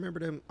 Yeah, I remember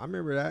them. I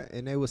remember that,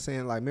 and they was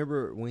saying like,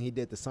 remember when he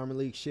did the summer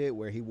league shit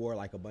where he wore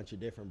like a bunch of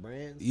different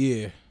brands?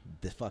 Yeah.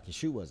 The fucking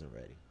shoe wasn't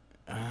ready.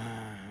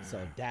 So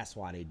that's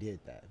why they did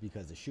that,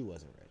 because the shoe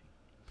wasn't ready.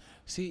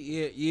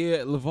 See, yeah,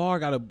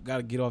 LeVar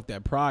gotta get off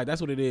that pride. That's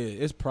what it is.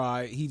 It's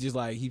pride. He just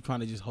like he trying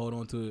to just hold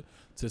on to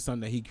something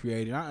that he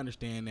created. I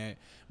understand that,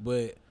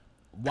 but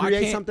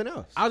create something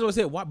else. I was gonna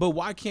say,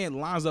 why can't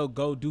Lonzo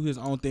go do his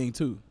own thing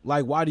too?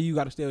 Like, why do you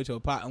got to stay with your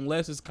pot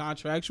unless it's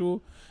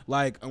contractual?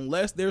 Like,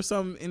 unless there's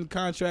something in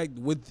contract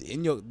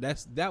within your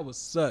that would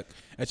suck.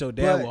 That your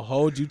dad will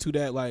hold you to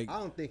that. Like, I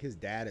don't think his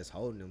dad is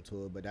holding him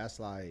to it, but that's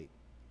like,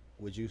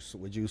 would you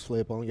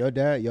slip on your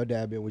dad? Your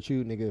dad been with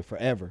you, nigga,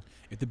 forever.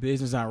 If the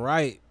business not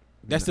right.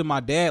 That's to my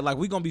dad. Like,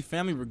 we gonna be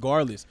family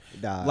regardless.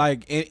 Nah.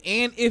 Like, and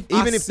if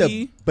even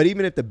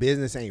if the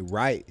business ain't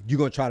right, you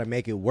gonna try to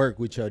make it work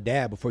with your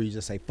dad before you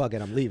just say fuck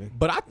it, I'm leaving.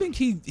 But I think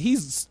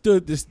he's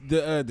stood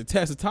the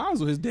test of times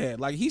with his dad.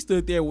 Like, he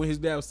stood there when his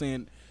dad was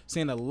saying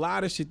a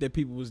lot of shit that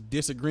people was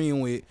disagreeing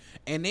with,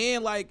 and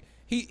then like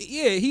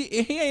he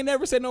ain't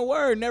never said no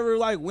word, never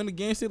like went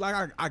against it.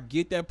 Like, I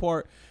get that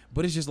part,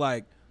 but it's just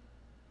like.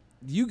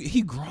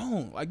 He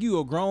grown. Like, you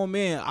a grown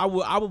man. I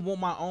would want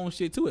my own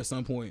shit too at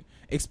some point.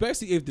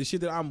 Especially if the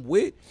shit that I'm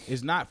with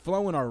is not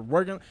flowing or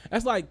working.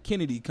 That's like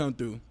Kennedy come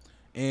through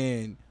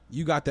and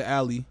you got the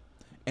alley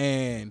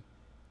and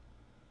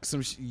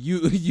some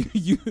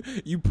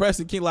you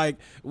pressing Ken like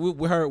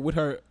with her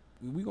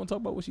we gonna talk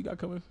about what she got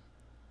coming?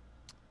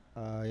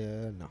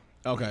 Yeah, no.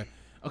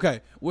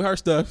 Okay, with her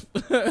stuff,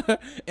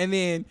 and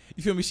then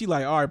you feel me? She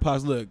like, all right,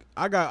 Pops, look,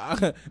 I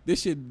got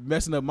this shit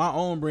messing up my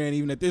own brand.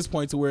 Even at this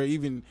point, to where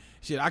even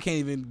shit, I can't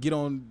even get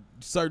on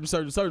certain,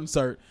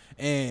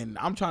 and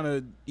I'm trying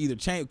to either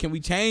change. Can we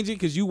change it?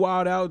 Cause you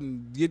wild out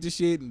and get this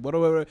shit and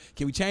whatever.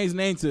 Can we change the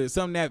name to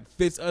something that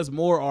fits us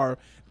more, or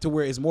to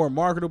where it's more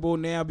marketable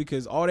now?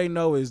 Because all they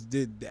know is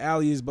the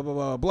alley is blah blah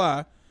blah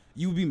blah.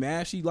 You would be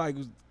mad? She like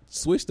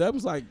switched up.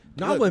 It's like,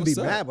 no, I wouldn't be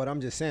mad, but I'm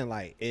just saying,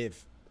 like,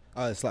 if.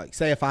 It's like,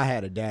 say if I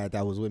had a dad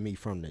that was with me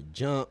from the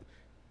jump,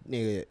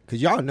 nigga,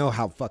 because y'all know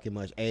how fucking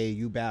much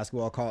AAU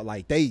basketball called.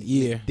 Like, they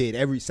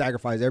did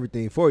sacrifice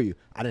everything for you.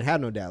 I didn't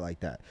have no dad like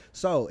that.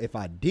 So if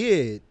I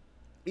did,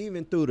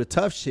 even through the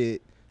tough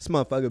shit, this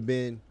motherfucker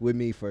been with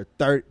me for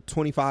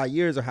 25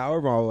 years or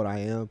however old I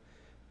am.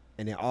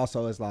 And then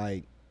also it's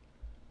like,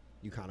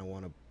 you kind of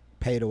want to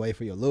pay the way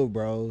for your little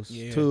bros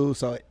too.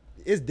 So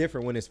it's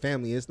different when it's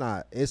family. It's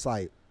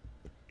like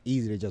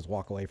easy to just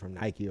walk away from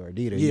Nike or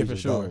Adidas. Yeah, for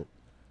sure. Go.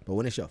 But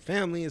when it's your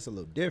family, it's a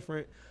little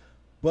different.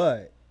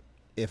 But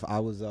if I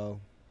was I'd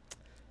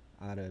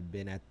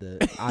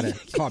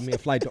have caught me a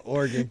flight to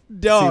Oregon.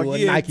 Dog, see what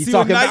yeah. Nike see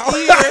talking what about.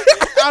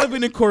 I'd have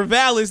been in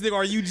Corvallis, nigga,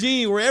 or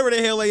Eugene, wherever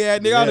the hell they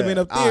at, nigga. I'd have been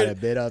up there. I'd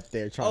have been up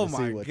there trying to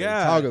see what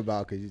they're talking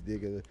about, because you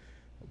nigga,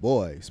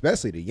 boy,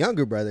 especially the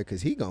younger brother,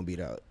 because he gonna be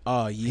the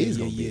he's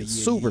gonna be a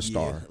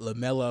superstar.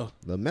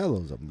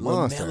 LaMelo's a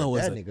monster. LaMelo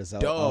is that a nigga's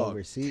dog.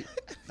 overseas.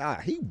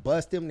 He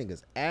bust them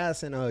niggas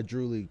ass in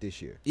Drew League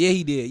this year. Yeah,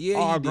 he did. Yeah,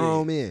 all he did.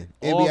 grown men,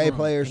 All NBA grown.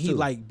 players He too.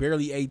 like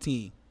barely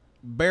 18.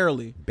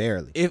 Barely.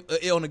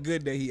 If on a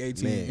good day, he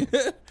 18.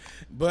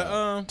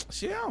 But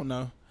shit, I don't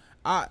know.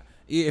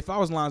 If I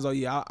was Lonzo,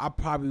 I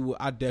probably would.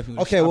 I definitely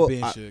would. Okay,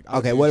 well, shook.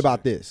 okay. What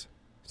about this?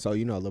 So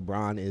you know,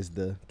 LeBron is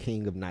the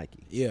king of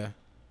Nike. Yeah.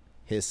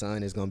 His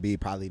son is gonna be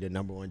probably the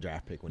 #1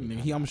 draft pick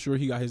when I'm sure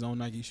he got his own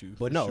Nike shoes.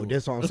 But no, sure.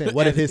 that's what I'm saying.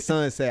 What if his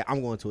son said,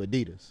 "I'm going to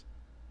Adidas"?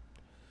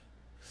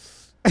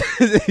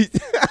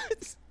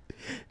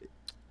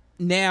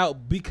 Now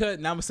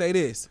I'm gonna say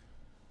this.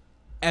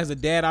 As a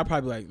dad, I'd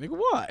probably be like, nigga,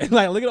 what?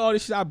 Like, look at all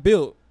this shit I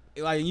built.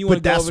 Like, you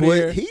want to go over there? But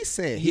that's what he's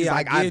saying. He's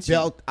like,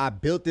 I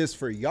built this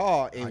for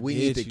y'all, and we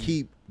need to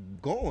keep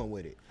going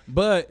with it.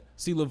 But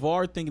see,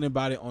 LeVar thinking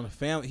about it on a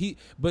family.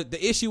 But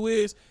the issue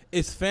is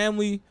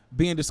family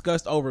being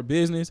discussed over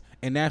business,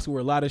 and that's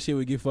where a lot of shit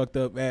would get fucked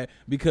up at.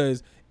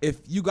 Because if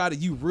you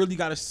really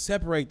gotta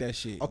separate that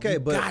shit. Okay,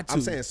 but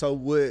I'm saying, so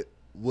would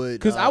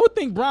because I would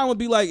think Brian would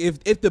be like,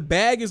 if the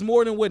bag is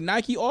more than what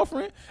Nike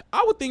offering,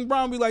 I would think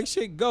Brian would be like,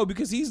 shit, go,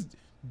 because he's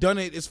done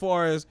it as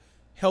far as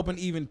helping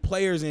even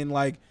players and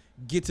like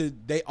get to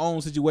their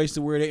own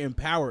situation where they're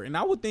empowered. And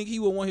I would think he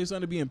would want his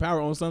son to be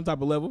empowered on some type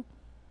of level.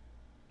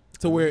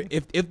 To where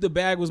if the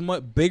bag was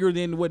much bigger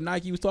than what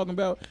Nike was talking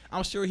about,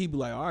 I'm sure he'd be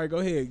like, all right, go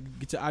ahead,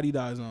 get your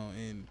Adidas on,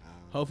 and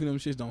hopefully them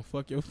shits don't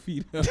fuck your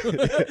feet up.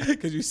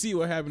 Because you see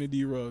what happened to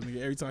D-Rose,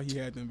 nigga, every time he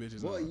had them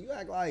bitches on. Well, you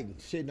act like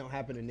shit don't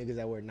happen to niggas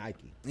that wear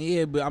Nike.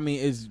 Yeah, but I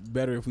mean, it's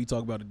better if we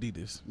talk about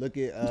Adidas. Look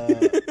at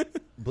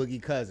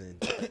Boogie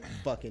Cousins,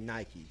 fucking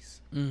Nikes.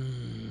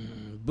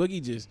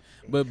 Boogie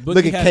Boogie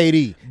look at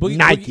KD,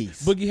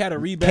 Nikes. Boogie had a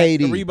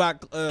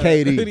Reebok.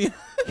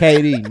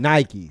 KD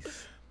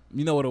Nikes.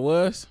 You know what it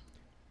was?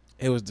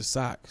 It was the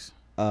socks.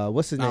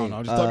 What's his name? I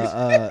don't know. I'm just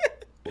talking.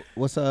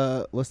 What's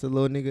the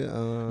little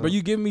nigga? But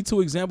you giving me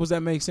two examples that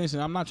make sense,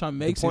 and I'm not trying to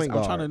make sense.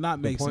 I'm trying to not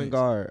make sense. Point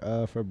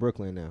guard for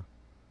Brooklyn now.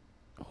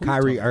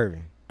 Kyrie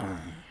Irving.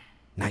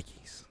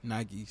 Nikes.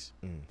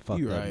 Fuck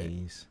you that right.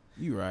 knees.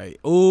 You right.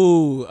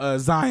 Ooh,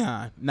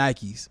 Zion.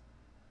 Nikes.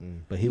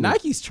 But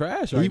Nike's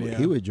trash right now.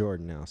 He with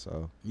Jordan now,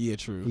 so yeah,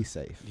 true. He's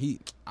safe.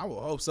 I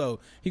will hope so.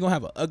 He gonna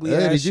have an ugly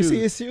ass Did you shoe. see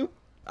his shoe?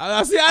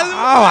 I see.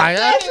 Oh my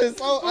god, it's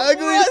so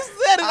ugly. I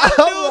said it. I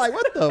was like,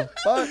 what the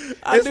fuck?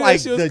 It's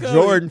like the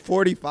Jordan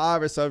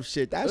 45 or some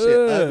shit. That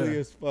shit ugly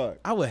as fuck.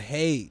 I would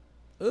hate.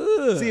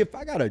 See, if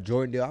I got a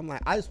Jordan deal, I'm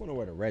like, I just want to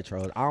wear the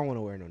retros. I don't want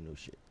to wear no new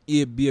shit.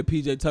 He'd be a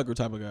PJ Tucker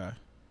type of guy.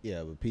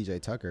 Yeah, but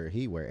PJ Tucker,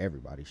 he wear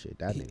everybody shit.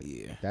 That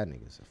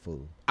nigga's a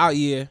fool. Oh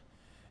yeah.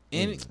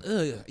 And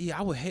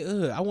I would hate.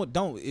 I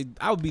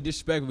would be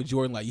disrespectful with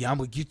Jordan. Like, yeah, I'm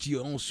gonna get you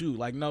your own shoe.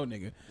 Like, no,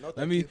 nigga. No,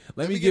 let me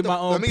get my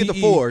own. Let me get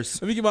the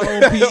fours. Let me get my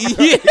own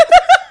PE.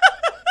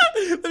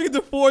 Let me get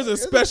the fours in a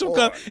special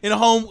color in a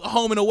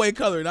home and away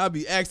color, and I'll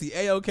be actually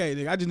A-okay,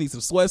 nigga. I just need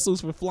some sweatsuits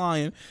for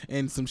flying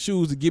and some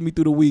shoes to get me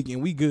through the week,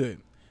 and we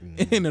good.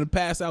 Mm-hmm. And then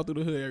pass out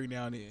through the hood every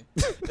now and then.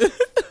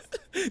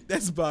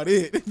 That's about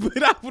it.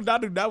 But I would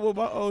not do that with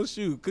my own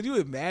shoe. Could you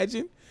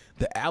imagine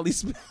the alley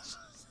specials?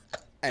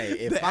 Hey,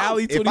 if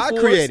I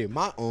created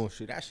my own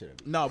shoe, that shit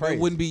would be crazy. But it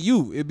wouldn't be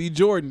you. It'd be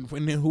Jordan.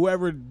 And then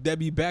whoever that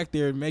be back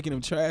there making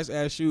them trash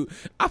ass shoe.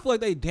 I feel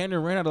like they damn near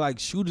ran out of like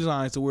shoe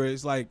designs to where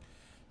it's like,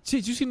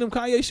 shit, you seen them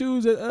Kanye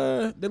shoes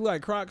that they look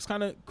like Crocs,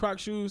 kind of Croc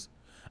shoes?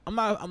 I'm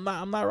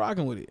not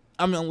rocking with it.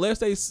 I mean, unless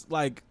they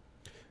like,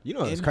 you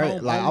know, it's crazy.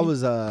 Like I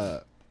was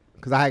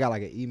cause I got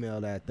like an email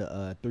that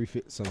the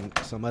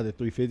some other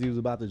 350 was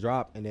about to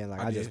drop, and then like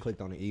I just clicked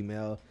on the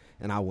email.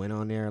 And I went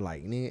on there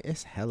like, nigga,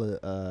 it's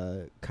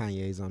hella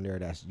Kanye's on there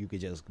that you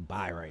could just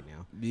buy right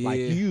now. Yeah. Like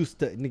you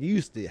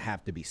used to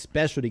have to be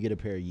special to get a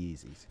pair of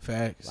Yeezys.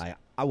 Facts. Like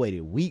I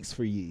waited weeks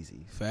for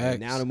Yeezys. Facts.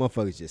 And now the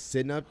motherfuckers just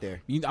sitting up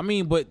there. I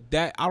mean, but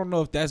that I don't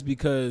know if that's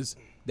because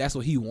that's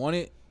what he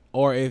wanted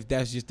or if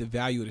that's just the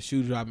value of the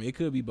shoe dropping. It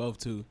could be both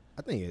too.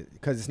 I think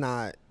because it's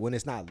not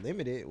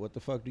limited. What the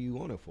fuck do you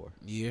want it for?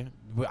 Yeah,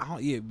 but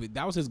but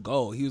that was his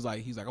goal. He was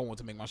like, I want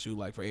to make my shoe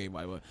like for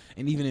everybody,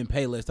 and even in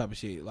Payless type of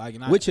shit, like,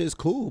 which is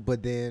cool.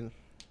 But then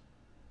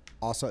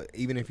also,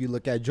 even if you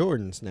look at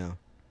Jordans now,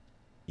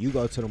 you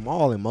go to the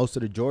mall and most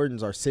of the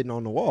Jordans are sitting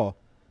on the wall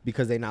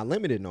because they're not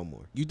limited no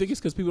more. You think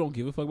it's because people don't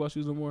give a fuck about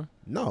shoes no more?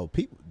 No,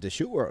 the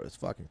shoe world is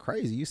fucking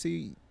crazy. You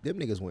see, them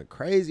niggas went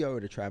crazy over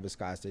the Travis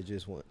Scotts that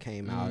just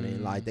came out,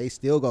 and like they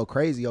still go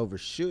crazy over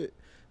shit.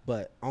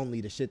 But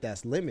only the shit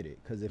that's limited.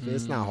 Because if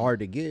it's not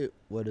hard to get,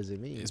 what does it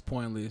mean? It's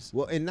pointless.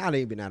 Well, and not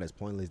as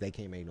pointless. They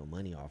can't make no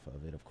money off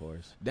of it, of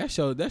course. That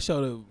showed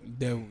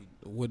that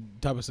what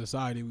type of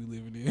society we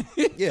living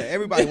in. Yeah,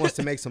 everybody wants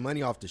to make some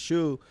money off the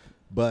shoe,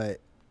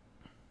 but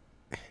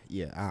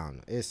yeah, I don't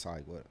know. It's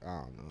like what I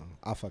don't know.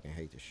 I fucking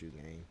hate the shoe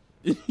game.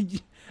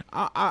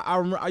 I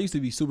remember I used to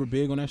be super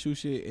big on that shoe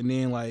shit, and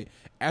then like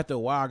after a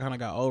while I kind of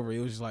got over it.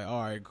 It was just like,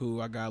 all right,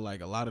 cool. I got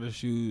like a lot of the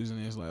shoes,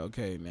 and it's like,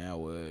 okay, now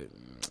what?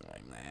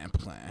 Like, man, I'm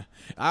playing.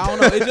 I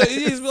don't know.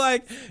 It just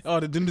like,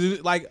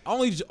 like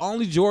only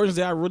Jordans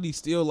that I really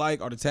still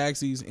like are the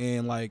Taxis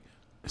and like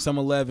some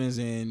 11s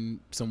and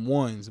some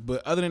 1s.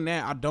 But other than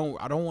that, I don't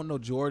want no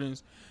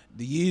Jordans.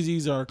 The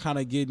Yeezys are kind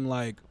of getting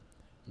like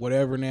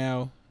whatever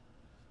now.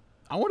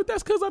 I wonder if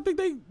that's because I think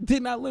they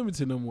did not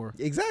limit it no more.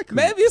 Exactly.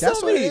 Maybe it's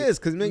that's what it is.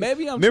 Because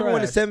maybe I'm remember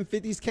trash. when the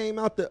 750s came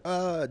out,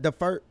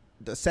 the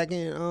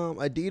second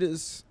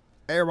Adidas,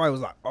 everybody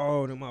was like,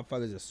 "Oh, them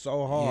motherfuckers are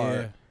so hard,"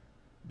 yeah.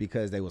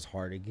 Because they was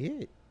hard to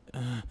get.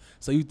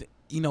 So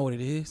you know what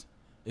it is?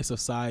 It's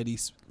society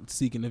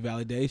seeking the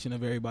validation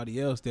of everybody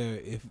else.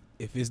 That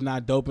if it's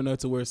not dope enough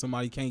to where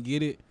somebody can't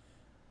get it,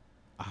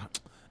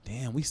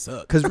 damn, we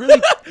suck. Because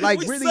really, like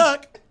we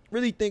suck.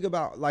 Really think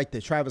about like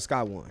the Travis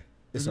Scott one.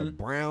 It's a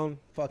brown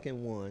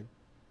fucking one,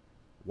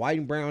 white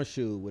and brown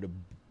shoe with a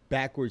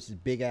backwards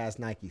big ass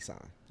Nike sign.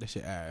 That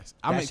shit ass.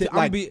 I'm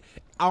gonna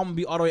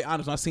be all the way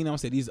honest. When I seen them, I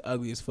said these are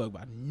ugly as fuck.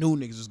 But I knew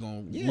niggas was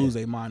gonna lose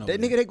their mind over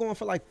that. Nigga, they going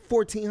for like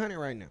 $1,400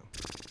 right now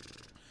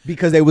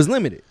because they was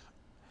limited.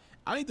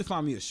 I need to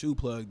find me a shoe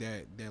plug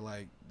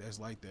that's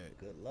like that.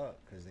 Good luck,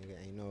 cause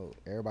nigga ain't no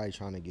everybody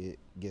trying to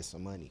get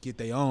some money. Get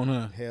their own,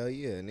 huh? Hell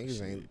yeah,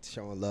 niggas ain't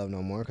showing love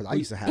no more. Cause I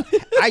used to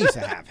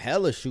have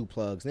hella shoe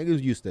plugs.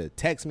 Niggas used to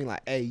text me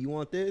like, "Hey, you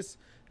want this?"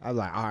 I was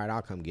like, "All right,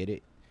 I'll come get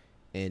it."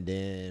 And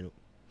then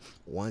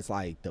once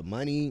like the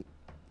money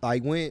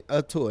like went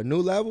up to a new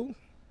level,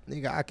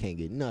 nigga, I can't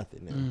get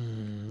nothing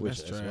now. Which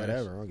is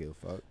whatever. I don't give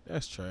a fuck.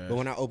 That's trash. But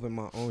when I open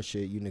my own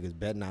shit, you niggas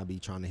better not be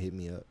trying to hit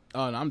me up.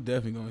 Oh, no, I'm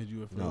definitely gonna hit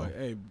you up for like,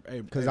 hey,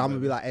 because I'm gonna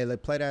be like, hey,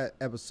 let's play that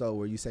episode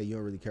where you say you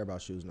don't really care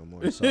about shoes no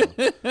more. So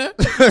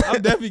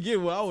I'm definitely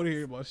getting what I want to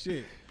hear about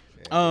shit.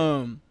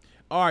 Yeah.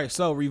 All right,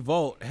 so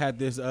Revolt had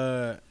this.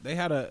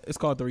 It's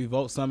called the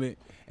Revolt Summit,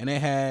 and they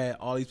had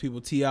all these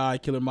people: T.I.,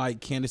 Killer Mike,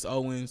 Candace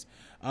Owens.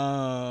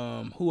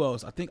 Who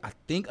else? I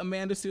think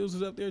Amanda Seales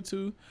was up there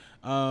too.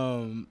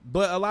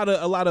 But a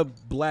lot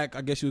of black,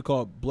 I guess you would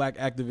call it black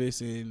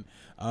activists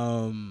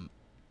and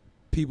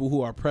people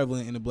who are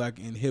prevalent in the black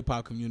and hip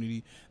hop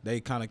community. They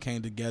kind of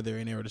came together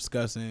and they were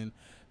discussing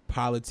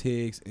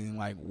politics and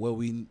like what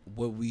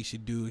we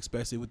should do,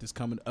 especially with this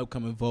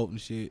upcoming vote and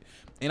shit.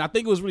 And I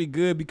think it was really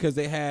good because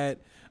they had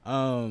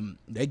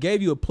they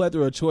gave you a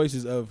plethora of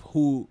choices of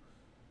who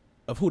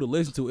to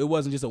listen to. It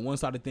wasn't just a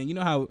one-sided thing. You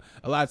know how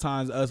a lot of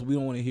times we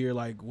don't want to hear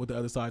like what the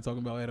other side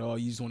talking about at all.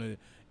 You just want to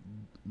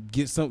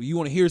you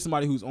want to hear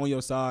somebody who's on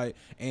your side,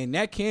 and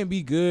that can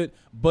be good,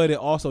 but it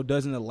also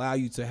doesn't allow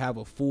you to have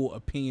a full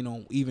opinion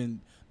on even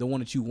the one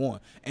that you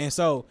want. And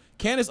so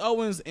Candace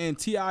Owens and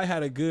T.I.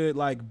 had a good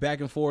like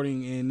back and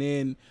forthing, and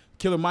then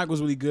Killer Mike was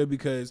really good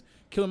because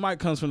Killer Mike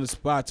comes from the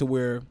spot to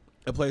where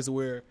a place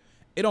where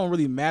it don't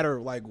really matter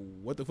like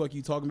what the fuck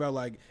you talking about.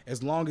 Like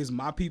as long as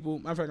my people.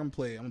 Matter of fact, I'm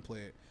gonna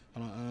play it.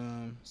 Hold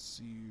on.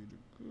 See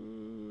the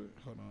good.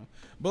 Hold on.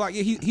 But like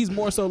he's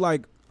more so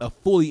like a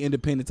fully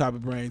independent type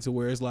of brain to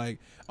where it's like,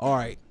 all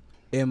right,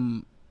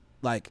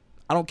 like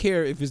I don't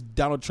care if it's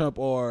Donald Trump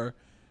or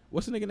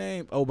what's the nigga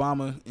name,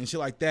 Obama and shit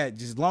like that.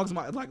 Just as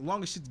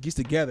long as shit gets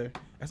together,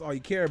 that's all you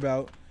care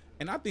about.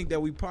 And I think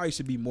that we probably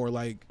should be more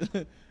like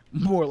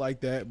more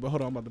like that. But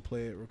hold on, I'm about to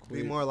play it real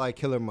quick. Be more like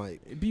Killer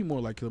Mike. Be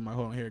more like Killer Mike.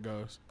 Hold on, here it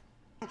goes.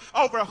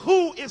 Over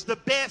who is the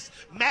best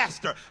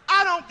master.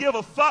 I don't give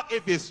a fuck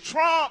if it's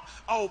Trump,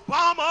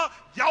 Obama,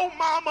 your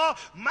mama,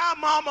 my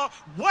mama.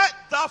 What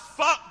the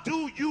fuck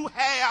do you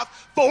have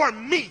for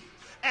me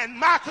and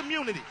my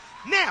community?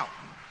 Now,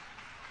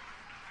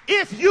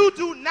 if you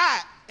do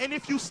not, and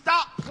if you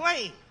stop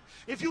playing,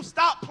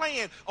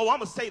 oh, I'm going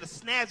to say the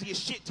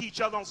snazziest shit to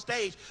each other on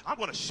stage, I'm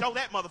going to show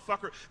that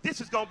motherfucker this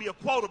is going to be a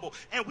quotable,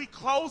 and we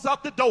close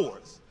up the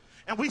doors,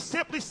 and we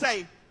simply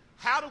say,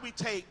 how do we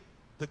take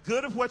the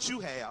good of what you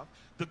have,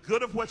 the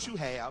good of what you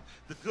have,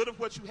 the good of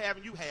what you have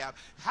and you have,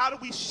 how do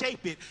we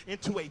shape it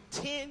into a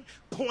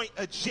 10-point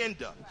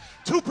agenda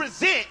to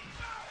present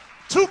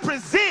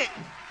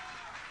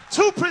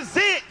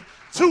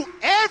to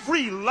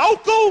every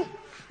local,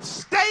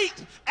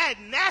 state, and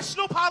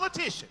national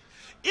politician?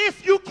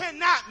 If you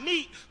cannot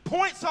meet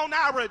points on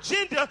our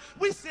agenda,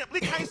 we simply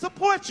can't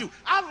support you.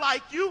 I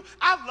like you.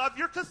 I love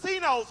your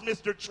casinos,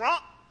 Mr.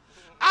 Trump.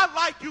 I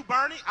like you,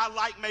 Bernie. I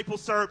like maple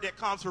syrup that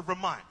comes from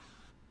Vermont.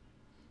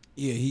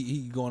 Yeah,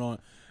 he going on.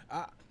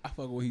 I fuck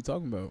with what he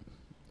talking about.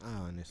 I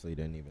honestly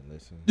didn't even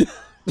listen.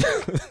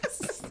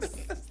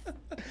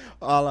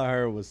 All I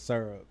heard was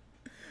syrup.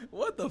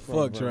 What the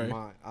fuck, Trey?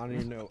 Vermont. I don't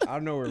even know. I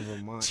know where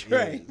Vermont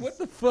Trey, is. what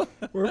the fuck?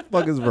 Where the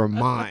fuck is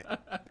Vermont?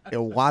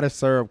 And why does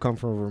syrup come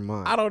from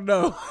Vermont? I don't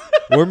know.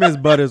 Where Miss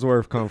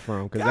Buttersworth come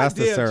from? Because that's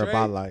the Goddamn, syrup Trey.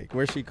 I like.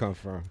 Where she come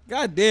from?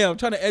 God damn, I'm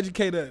trying to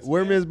educate us.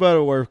 Where Miss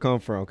Butterworth come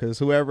from? Because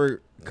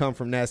whoever come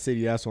from that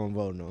city, that's what I'm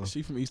voting on.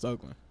 She from East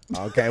Oakland.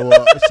 Okay,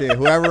 well, shit.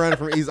 Whoever running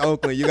from East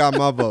Oakland, you got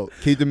my vote.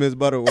 Keep the Miss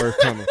Butterworth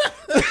coming.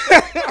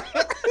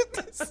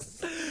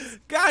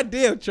 God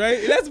damn,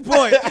 Trey. That's the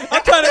point.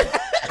 I'm trying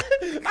to.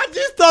 I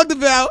just talked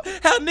about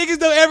how niggas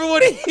don't ever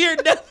want to hear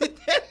nothing.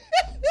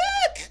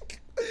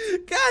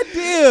 God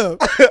damn.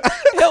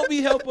 Help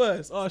me, help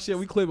us. Oh, shit,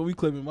 we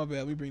clipping. My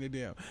bad. We bring it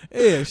down.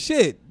 Yeah,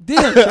 shit.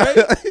 Damn,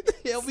 Trey.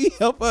 Help me,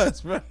 help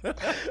us, bro.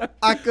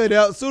 I could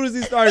help. As soon as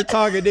he started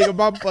talking, nigga,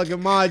 my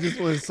fucking mind just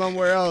went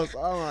somewhere else.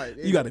 I'm like,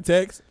 You got a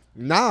text?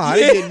 nah, I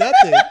didn't get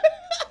nothing.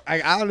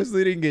 I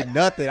honestly didn't get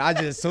nothing. I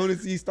just, as soon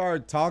as he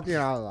started talking,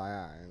 I was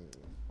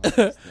like,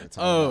 all right.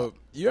 Oh,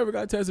 you ever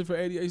got tested for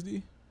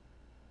ADHD?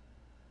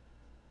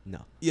 No.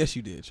 Yes,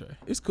 you did, Trey.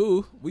 It's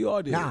cool. We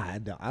all did. Nah,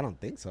 I don't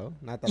think so.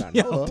 Not that I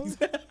know of.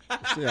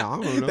 Shit, I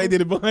don't know. They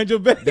did it behind your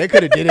back. They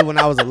could have did it when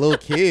I was a little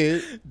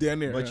kid. Down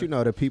there. But you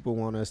know, the people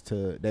want us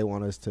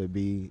to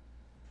be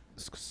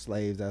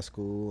slaves at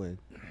school. And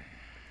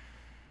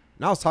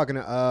I was talking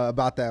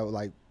about that,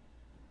 like,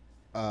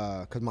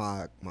 because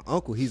my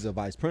uncle, he's a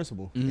vice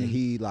principal. And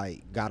he,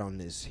 like, got on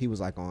this. He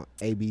was, like, on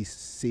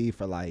ABC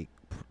for, like,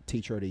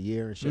 Teacher of the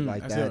Year and shit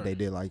like that. They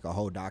did, like, a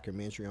whole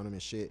documentary on him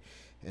and shit.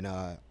 And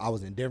I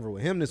was in Denver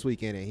with him this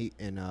weekend,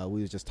 and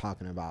we was just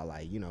talking about,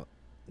 like, you know,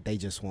 they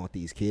just want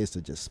these kids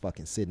to just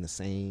fucking sit in the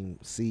same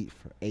seat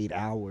for 8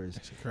 hours.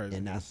 That's crazy.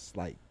 And that's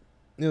like,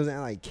 you know what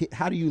I'm saying? Like,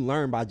 how do you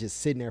learn by just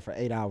sitting there for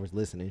 8 hours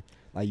listening?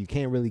 Like, you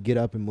can't really get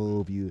up and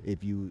move.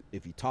 If you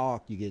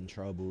talk, you get in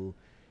trouble.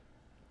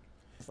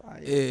 It's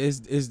like,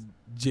 it's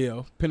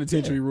jail,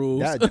 penitentiary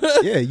rules.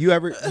 Yeah,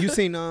 you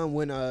seen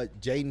when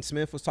Jaden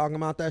Smith was talking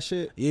about that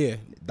shit? Yeah,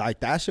 like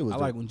that shit was. I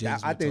like when Jaden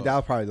Smith I think talk. that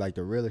was probably like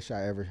the realest shit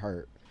I ever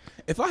heard.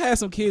 If I had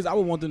some kids, I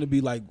would want them to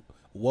be like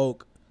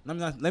woke.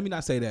 Let me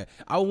not say that.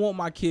 I would want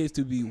my kids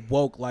to be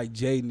woke like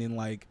Jaden and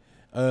like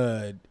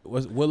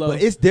Willow.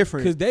 But it's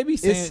different because they be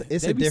saying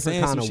it's they a be different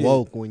saying kind of some shit.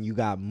 woke when you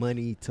got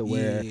money to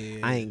where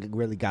Yeah. I ain't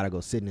really gotta go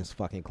sit in this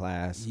fucking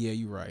class. Yeah,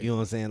 you right. You know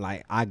what I'm saying?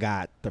 Like, I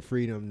got the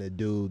freedom to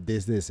do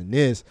this, and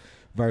this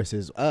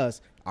versus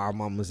us. Our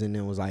mamas in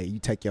there was like, you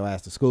take your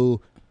ass to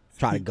school,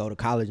 try to go to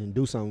college and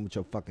do something with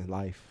your fucking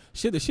life.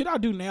 Shit, the shit I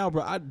do now,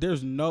 bro. I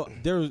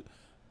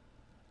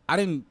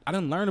didn't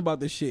learn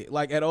about this shit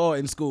like at all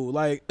in school.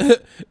 Like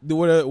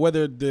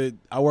whether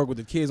I work with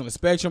the kids on the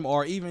spectrum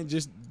or even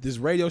just this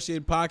radio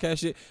shit, podcast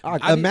shit.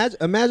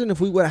 Imagine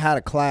if we would have had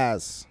a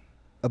class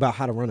about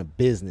how to run a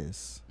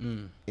business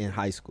in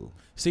high school.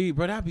 See,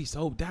 bro, that'd be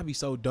so dope. You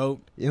know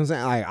what I'm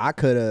saying? Like, I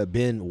could have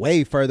been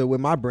way further with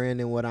my brand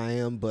than what I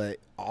am, but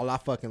all I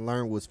fucking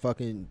learned was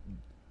fucking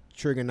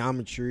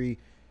trigonometry,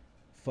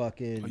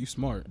 fucking you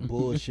smart.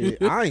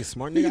 bullshit. I ain't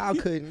smart, nigga. I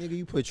couldn't, nigga.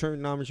 You put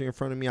trigonometry in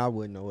front of me, I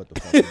wouldn't know what the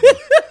fuck to do.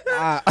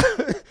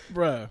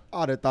 Bruh.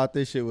 I'd have thought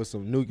this shit was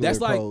some nuclear That's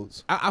like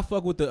codes. I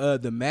fuck with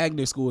the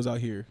magnet schools out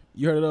here.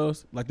 You heard of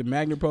those? Like the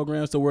magnet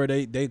programs, to where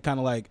they kind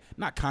of like,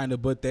 not kind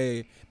of, but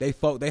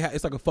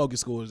it's like a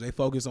focus schools. They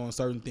focus on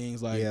certain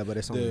things like Yeah, but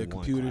it's the only one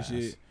computer class.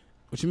 shit.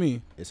 What you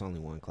mean? It's only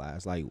one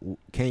class. Like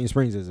Canyon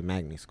Springs is a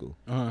magnet school,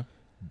 Uh-huh.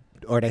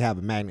 or they have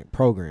a magnet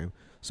program.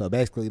 So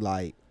basically,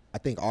 like I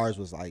think ours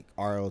was like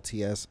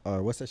ROTS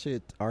or what's that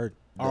shit?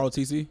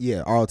 ROTC?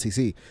 Yeah,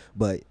 ROTC.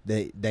 But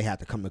they had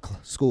to come to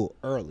school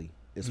early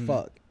as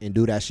fuck and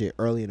do that shit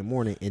early in the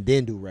morning and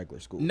then do regular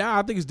school. Nah,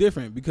 I think it's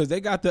different because they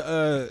got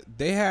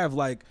they have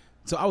like,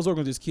 so I was working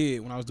with this kid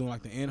when I was doing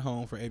like the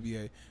in-home for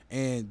ABA,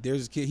 and there's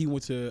this kid, he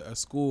went to a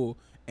school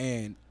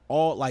and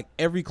all like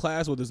every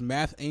class, whether it's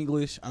math,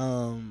 English,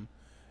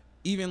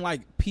 even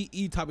like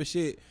PE type of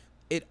shit,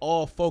 it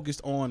all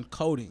focused on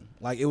coding.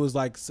 Like it was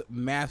like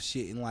math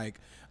shit and like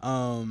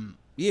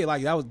yeah,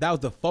 like that was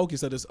the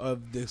focus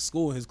of the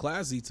school, his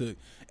class he took.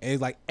 And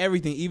it's like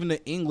everything, even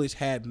the English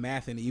had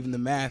math in it. Even the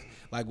math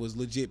like was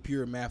legit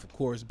pure math, of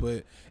course,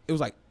 but it was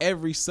like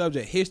every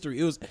subject, history.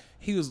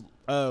 He was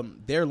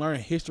there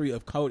learning history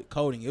of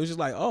coding. It was just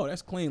like, oh,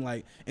 that's clean.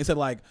 Like instead of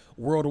like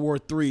World War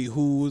III,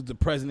 who was the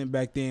president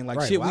back then, like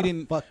right, shit, why we the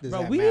didn't. fuck does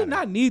Bro, that we matter? did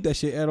not need that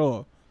shit at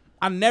all.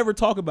 I never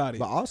talk about it.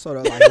 But also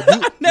though, like, if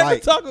you, never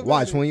like talk about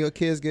watch it. when your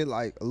kids get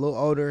like a little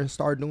older and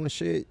start doing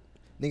shit,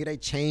 nigga, they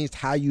changed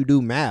how you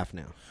do math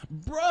now.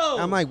 Bro,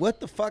 I'm like,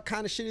 what the fuck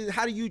kind of shit is?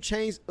 How do you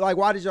change? Like,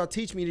 why did y'all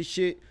teach me this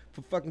shit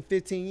for fucking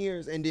 15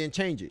 years and then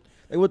change it?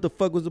 Like, what the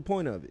fuck was the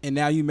point of it? and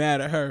now you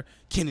mad at her,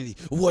 Kennedy.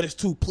 What is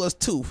 2 +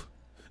 2?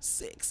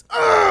 6.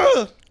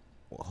 Ugh!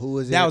 Well, who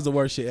is it? That was the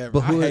worst shit ever.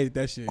 But I hated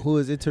that shit. Who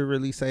is it to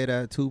really say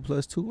that 2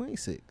 + 2 ain't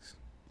 6?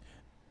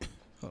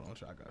 Hold on,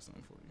 I got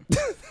something for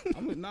you.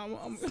 I'm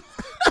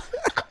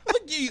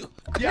look at you.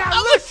 Yeah,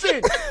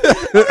 listen.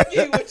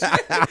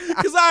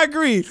 Because I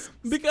agree.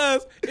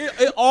 Because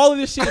all of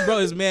this shit, bro,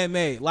 is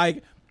man-made.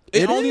 Like,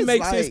 it only is,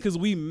 makes sense like- because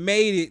we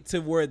made it to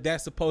where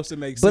that's supposed to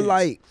make sense. But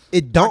like, it I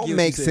get don't what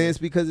make you're saying. sense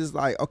because it's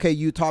like, okay,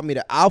 you taught me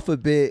the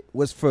alphabet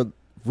was for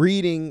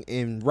reading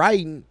and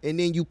writing, and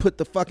then you put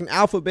the fucking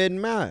alphabet in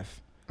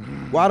math.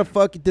 Why the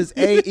fuck does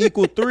A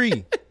equal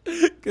 3?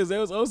 Because there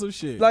was also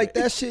shit. Like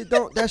that shit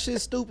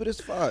shit's stupid as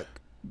fuck.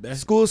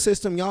 That's- School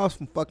system, y'all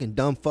some fucking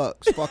dumb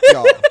fucks. Fuck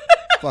y'all.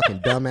 Fucking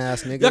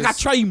dumbass niggas. y'all got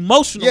try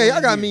emotional. Yeah,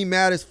 y'all got here. me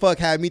mad as fuck.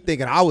 Had me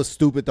thinking I was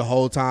stupid the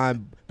whole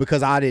time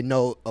because I didn't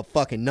know a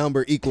fucking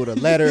number equaled a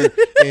letter,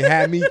 and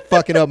had me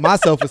fucking up my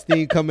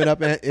self-esteem coming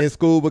up in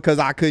school because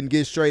I couldn't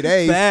get straight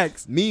A's.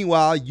 Facts.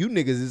 Meanwhile, you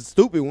niggas is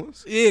stupid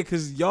ones. Yeah,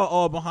 because y'all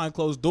all behind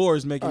closed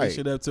doors making this Right.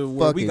 shit up to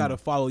where we Fucking got to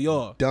follow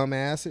y'all.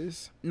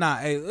 Dumbasses. Nah,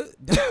 hey,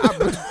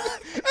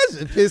 That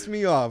just pissed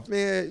me off,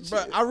 man.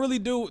 bro, I really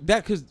do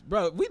that because,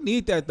 bro, we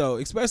need that though,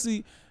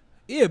 especially.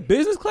 Yeah,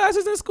 business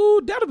classes in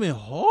school, that'd have been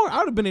hard. I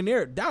would have been in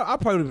there. I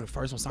probably would have been the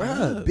first one signing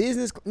Bruh, up.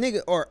 business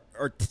nigga or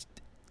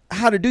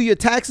how to do your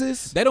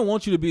taxes. They don't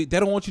want you to be. They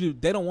don't want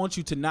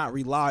you to not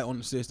rely on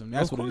the system.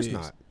 That's Of what course it is.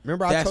 not.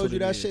 Remember I That's told what you it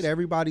that is. shit.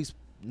 Everybody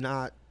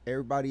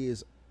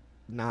is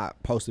not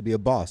supposed to be a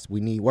boss. We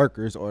need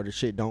workers or the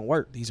shit don't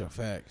work. These are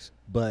facts.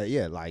 But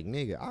yeah, like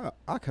nigga,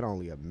 I could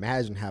only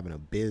imagine having a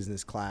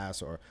business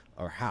class or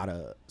how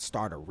to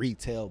start a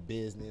retail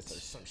business or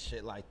some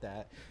shit like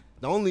that.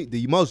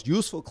 The most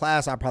useful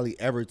class I probably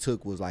ever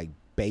took was like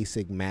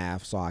basic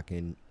math so I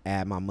can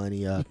add my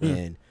money up,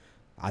 and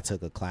I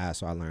took a class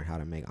so I learned how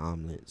to make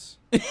omelets.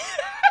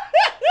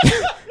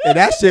 And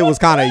that shit was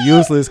kind of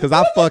useless because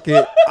I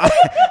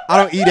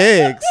don't eat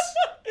eggs.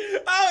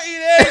 I don't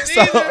eat eggs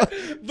So-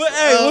 either. But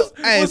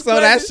hey, what's so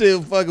that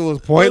shit fucking was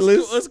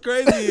pointless. What's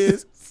crazy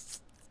is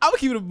I'm gonna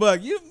keep it a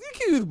buck. You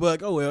keep it a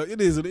buck. Oh well,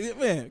 it is what it is,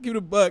 man. Keep it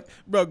a buck,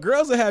 bro.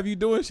 Girls will have you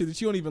doing shit that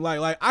you don't even like.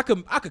 Like I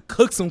could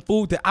cook some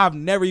food that I've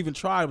never even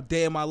tried a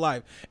day in my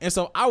life, and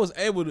so I was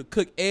able to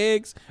cook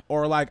eggs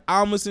or like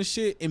omelets and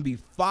shit and be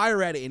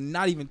fire at it and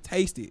not even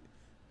taste it.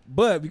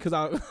 But because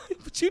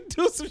but you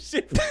do some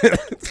shit.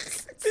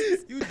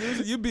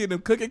 you be in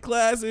them cooking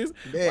classes.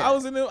 Yeah. I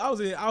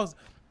was.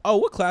 Oh,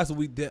 what class did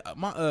we did?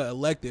 My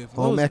elective.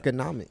 What Home was it?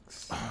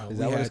 economics. Is that We what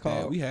it's had that.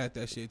 called? We had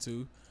that shit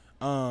too.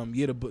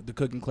 Yeah, the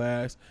cooking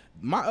class.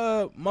 My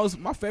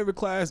favorite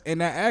class, and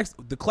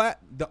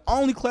the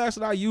only class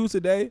that I use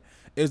today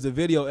is the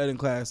video editing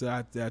class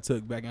that I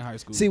took back in high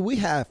school. See, we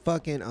had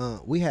fucking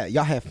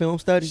y'all had film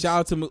studies.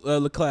 Shout out to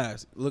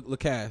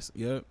LaClass.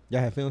 Yep,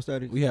 Y'all had film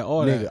studies. we had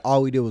all Nigga, that.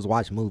 all we did was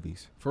watch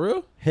movies. For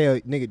real? Hell,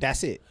 nigga,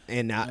 that's it.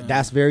 And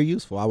that's very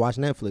useful. I watch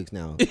Netflix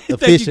now.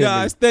 Thank you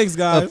guys. Thanks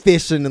guys.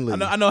 Efficiently.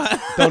 I know.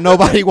 Don't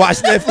nobody watch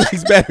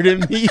Netflix better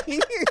than me.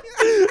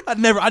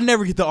 I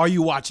never get the "Are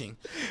you watching?"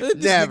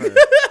 Never.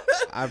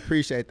 I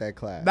appreciate that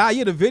class. Nah,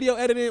 yeah, the video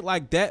editing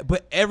like that,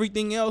 but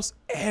everything else,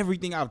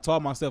 everything I've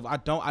taught myself, I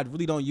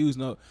really don't use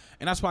no,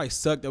 and that's probably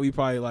sucked that we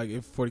probably like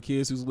if for the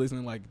kids who's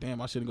listening, like,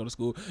 damn, I shouldn't go to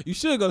school. You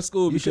should go to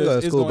school You should because go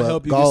to it's school, gonna but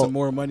help you get go- some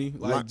more money,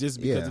 like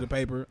just because yeah. of the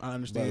paper. I But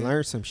understand.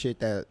 learn some shit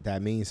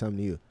that means something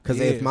to you. Because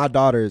Yeah. if my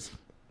daughter's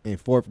in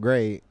 4th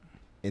grade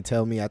and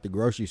tell me at the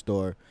grocery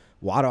store,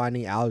 why do I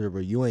need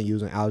algebra? You ain't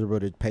using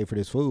algebra to pay for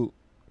this food.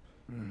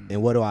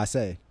 And what do I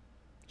say?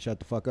 Shut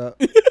the fuck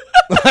up.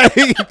 Like,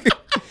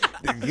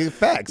 get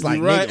facts. Like,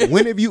 Right.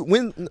 nigga,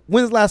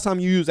 when's the last time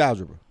you used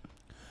algebra?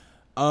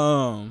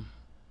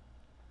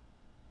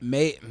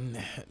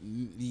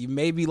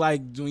 maybe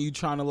like when you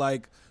trying to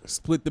like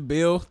split the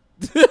bill.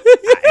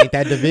 Ain't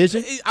that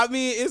division? I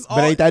mean, it's all.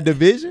 But ain't that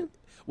division?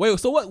 Wait,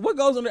 so what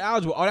goes under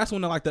algebra? Oh, that's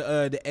when like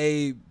the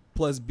A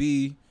plus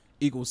B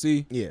equals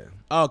C. Yeah.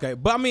 Okay,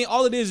 but I mean,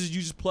 all it is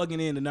you just plugging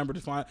in the number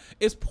to find.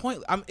 It's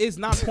point. It's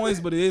not points,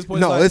 but it is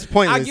points. No, like, it's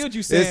pointless. I get what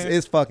you saying.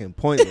 It's fucking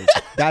pointless.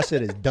 That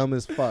shit is dumb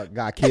as fuck.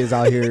 Got kids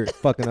out here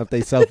fucking up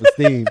their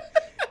self-esteem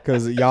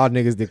because y'all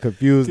niggas that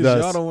confused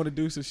us. Y'all don't want to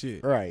do some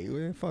shit. Right.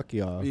 Well, fuck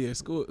y'all. Yeah,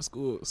 school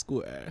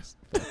ass.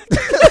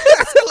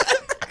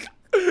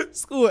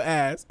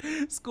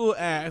 School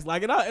ass.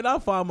 Like, and I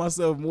find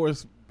myself more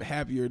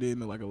happier than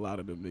like a lot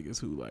of them niggas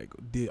who like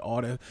did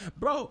all that.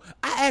 Bro,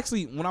 I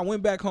actually, when I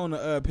went back home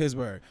to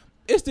Pittsburgh,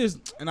 it's this,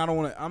 and I don't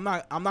want to.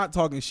 I'm not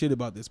talking shit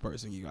about this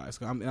person, you guys.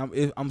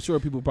 I'm sure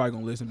people probably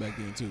gonna listen back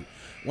then too.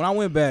 When I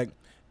went back,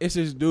 it's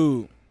this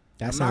dude.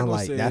 That sound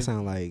like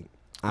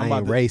I I'm ain't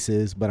about to-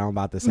 racist, but I'm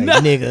about to say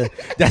nigga.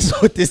 That's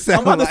what this sounds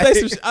I'm about like. to say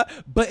some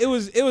shit, but it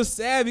was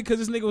sad because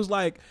this nigga was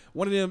like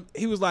one of them.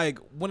 He was like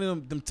one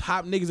of them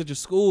top niggas at your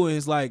school, and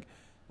it's like,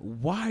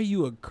 why are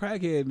you a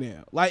crackhead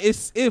now? Like it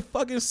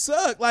fucking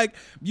sucked. Like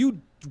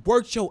you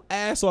worked your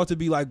ass off to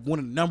be like one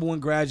of the number one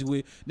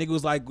graduate. Nigga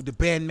was like the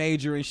band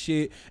major and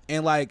shit,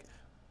 and like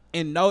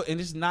and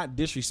it's not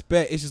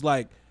disrespect. It's just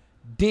like,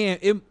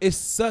 damn, it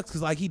sucks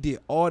because like he did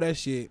all that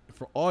shit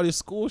for all this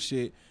school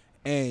shit,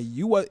 and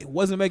you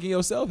wasn't making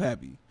yourself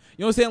happy. You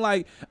know what I'm saying?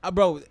 Like,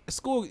 bro,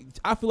 school.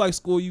 I feel like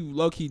school, you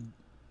low key,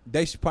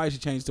 they probably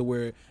should change to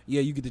where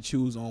you get to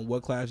choose on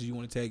what classes you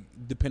want to take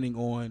depending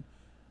on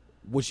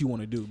what you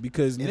want to do,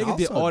 because And nigga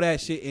did also- all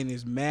that shit and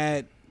is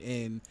mad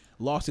and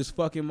lost his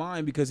fucking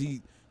mind because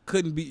he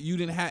couldn't be.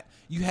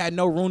 You had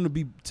no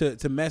room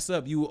to mess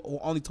up. You were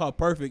only taught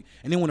perfect,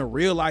 and then when the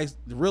real life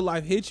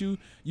hit you,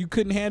 you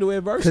couldn't handle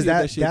adversity.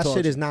 Because that taught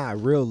shit you. is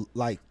not real.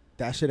 Like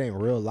that shit ain't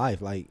real life.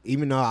 Like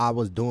even though I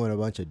was doing a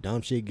bunch of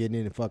dumb shit,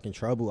 getting in fucking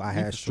trouble, I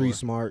had for street sure.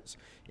 smarts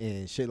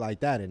and shit like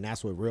that, and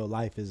that's what real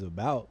life is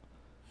about.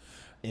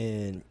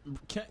 And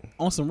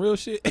On some real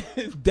shit,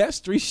 that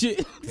street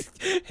shit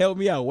helped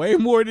me out way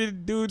more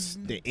than dudes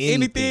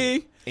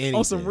anything.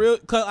 On some real,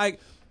 cause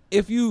like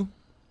if you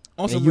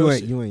on some real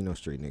shit. You ain't no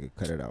street nigga.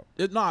 Cut it out.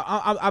 No,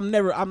 I'm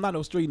not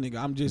no street nigga.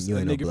 I'm just You a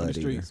ain't no nigga from blood the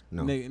streets.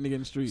 either. No. Nigga in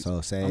the streets.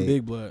 So say I'm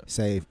big blood.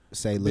 Say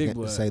Big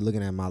blood.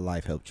 looking at my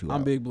life helped you out.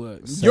 I'm big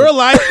blood. So- Your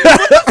life.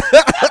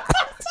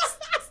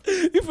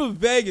 You from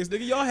Vegas,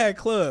 nigga. Y'all had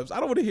clubs. I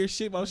don't want to hear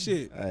shit about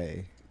shit.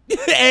 Hey,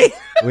 Hey.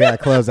 we had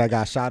clubs that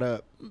got shot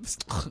up.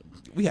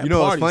 We had You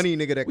know parties. what's funny,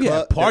 nigga? That We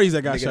had club, parties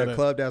that got nigga, shut that up.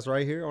 club that's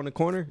right here on the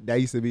corner.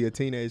 That used to be a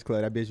teenage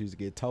club. That bitch used to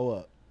get towed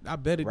up. I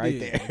bet it Right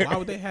did. there. Why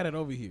would they have it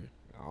over here?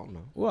 I don't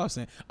know. What I was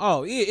saying?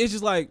 Oh, yeah, it's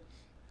just like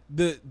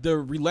the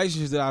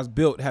relationships that I was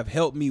built have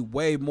helped me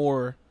way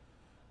more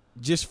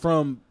just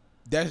from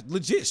that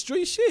legit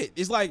street shit.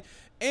 It's like,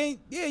 and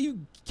yeah,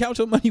 you count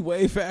your money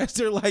way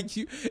faster. Like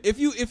if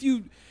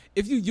you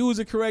use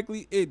it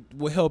correctly, it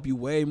will help you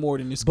way more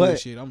than this school But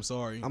shit. I'm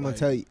sorry. I'm gonna Like,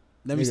 tell you.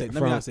 Let me nigga,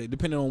 not say.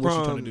 Depending on what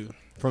you're trying to do.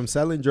 From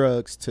selling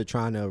drugs to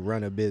trying to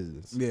run a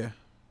business. Yeah.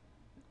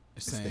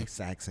 It's the Same.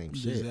 exact same The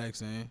shit. exact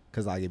same.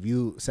 Cause like if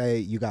you say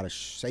you got a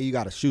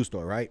shoe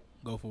store, right?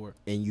 Go for it.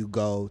 And you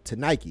go to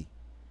Nike,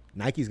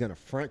 Nike's gonna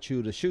front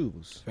you the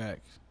shoes,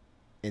 Facts.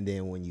 and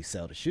then when you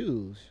sell the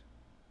shoes,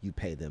 you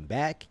pay them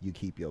back, you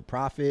keep your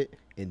profit,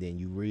 and then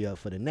you re-up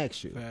for the next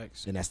shoe.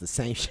 Facts. And that's the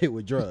same shit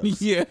with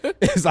drugs. Yeah.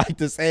 It's like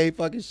the same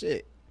fucking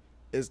shit.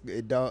 It's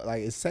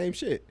the same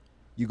shit.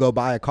 You go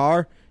buy a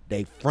car,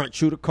 they front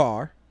you the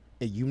car,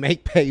 and you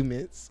make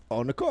payments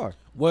on the car.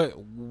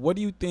 What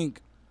do you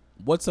think?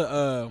 What's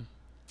how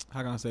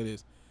can I say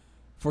this?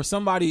 For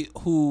somebody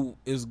who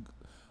is,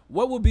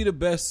 what would be the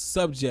best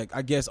subject,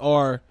 I guess,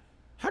 or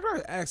how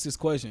can I ask this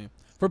question?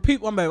 For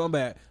people, I'm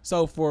bad.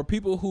 So for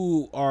people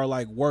who are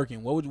like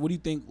working, what do you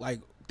think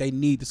like they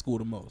need the school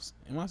the most?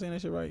 Am I saying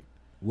that shit right?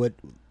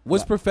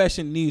 Which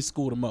profession needs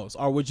school the most?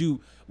 Or would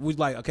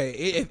like, okay,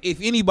 if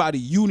anybody,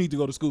 you need to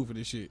go to school for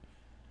this shit?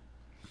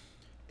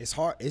 It's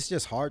hard. It's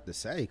just hard to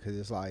say because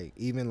it's like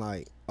even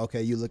like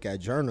okay, you look at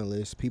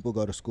journalists. People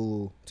go to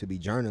school to be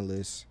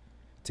journalists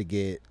to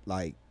get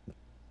like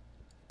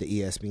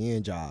the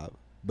ESPN job,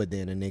 but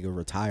then a nigga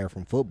retire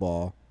from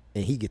football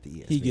and he get the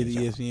ESPN. He get the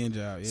job. ESPN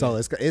job. Yeah. So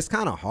it's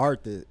kind of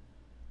hard to.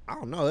 I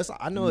don't know.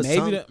 I know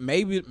it's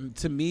maybe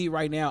to me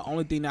right now,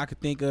 only thing that I could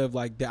think of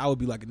like that I would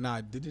be like, nah,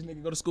 did this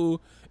nigga go to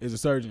school? Is a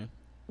surgeon.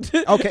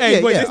 Okay,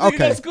 Hey, wait, this nigga go to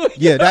okay, school?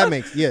 yeah, that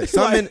makes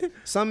some Like-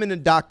 some in the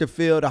doctor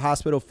field, the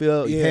hospital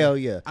field, Yeah, hell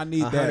yeah, I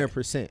need that.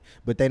 100%.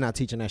 But they not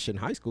teaching that shit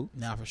in high school.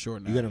 Nah, for sure.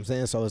 Nah. You get what I'm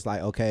saying? So it's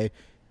like, okay,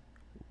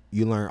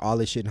 you learn all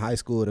this shit in high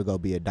school to go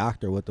be a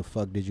doctor. What the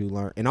fuck did you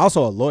learn? And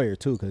also a lawyer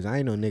too, because I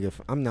ain't no nigga.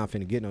 I'm not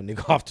finna get no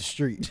nigga off the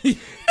street.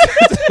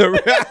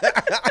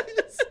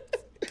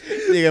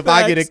 Nigga, if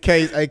I get a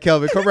case, hey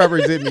Kelvin, come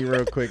represent me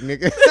real quick,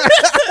 nigga.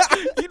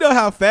 You know know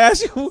how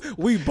fast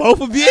we both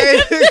would be.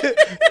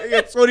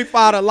 Get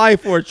 25 to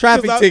life for a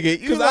traffic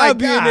ticket. Because I'll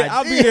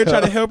I'll be there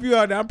trying to help you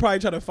out. And I'm probably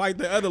trying to fight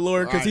the other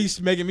lawyer because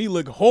he's making me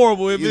look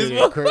horrible in this.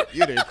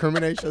 You didn't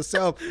incriminate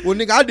yourself. Well,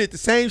 nigga, I did the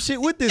same shit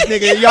with this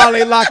nigga, and y'all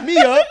ain't locked me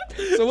up.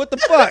 So what the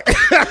fuck?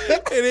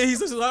 And then he's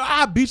just like,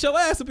 I beat your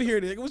ass up in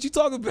here, nigga. What you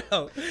talking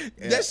about?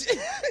 Yeah. That shit.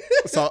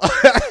 So,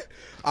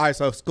 all right.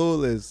 So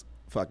school is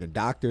fucking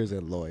doctors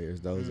and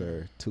lawyers. Those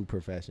are two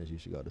professions you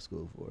should go to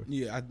school for.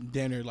 Yeah,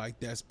 damn near like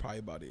that's probably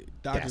about it.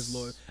 Doctors,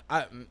 lawyers.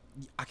 I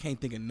can't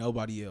think of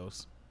nobody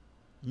else.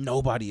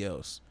 Nobody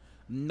else.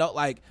 No,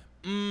 like.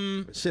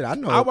 Shit, I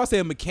know. I was about to say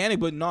a mechanic,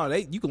 but no,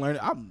 you can learn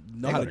it. I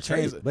know how to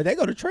train it. But they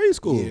go to trade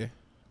school.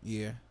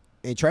 Yeah.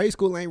 And trade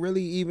school ain't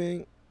really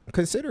even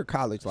considered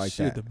college like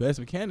Shit, that. the best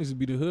mechanics would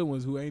be the hood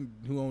ones who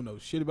don't know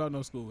shit about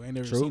no school. Ain't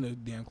never seen a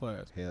damn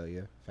class. Hell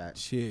yeah, fact.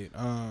 Shit.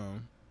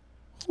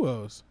 Who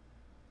else?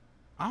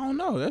 I don't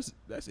know. That's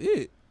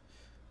it.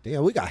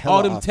 Damn, we got hella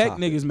all them off tech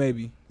topic. niggas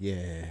maybe.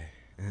 Yeah.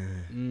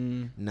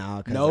 No,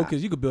 Nah,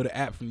 because you could build an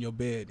app from your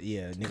bed.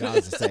 Yeah, nigga, I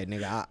was to say,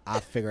 nigga, I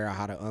figured out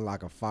how to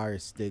unlock a fire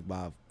stick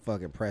by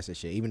fucking pressing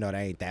shit. Even though that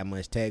ain't that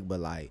much tech, but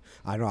like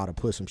I know how to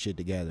put some shit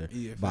together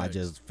by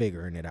just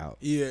figuring it out.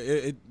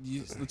 Yeah,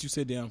 you let you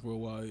sit down for a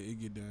while, it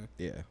get done.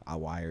 Yeah, I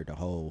wired the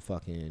whole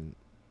fucking.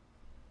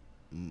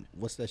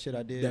 What's that shit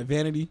I did? That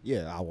vanity.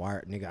 Yeah, I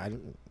wired, nigga. I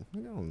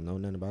don't know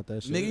nothing about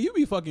that shit. Nigga, you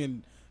be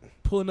fucking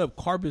pulling up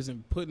carpets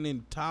and putting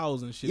in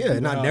tiles and shit. Yeah,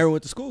 and I never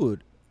went to school.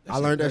 I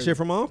learned that shit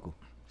from my uncle.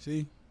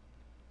 See,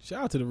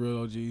 shout out to the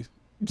real OGs.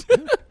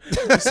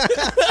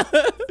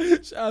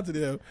 Shout out to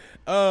them.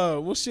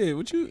 Well,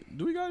 shit.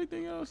 Do we got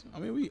anything else? I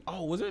mean,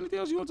 was there anything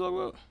else you want to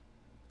talk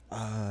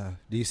about?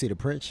 Do you see the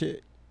Prince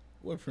shit?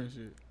 What Prince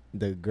shit?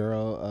 The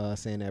girl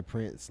saying that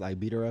Prince like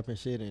beat her up and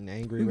shit in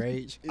angry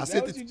rage. I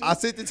I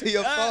sent it to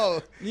your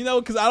phone. You know,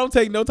 because I don't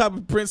take no type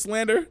of Prince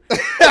slander.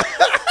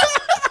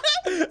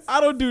 I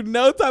don't do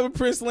no type of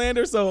Prince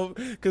slander. So,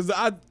 because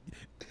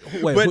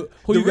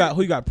who you got?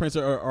 Who you got? Prince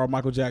or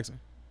Michael Jackson?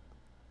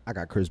 I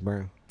got Chris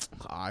Brown.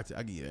 I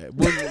give you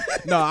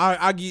that. No,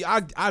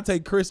 I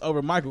take Chris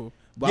over Michael,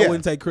 but I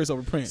wouldn't take Chris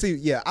over Prince. See,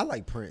 yeah, I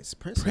like Prince.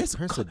 Prince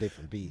a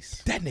different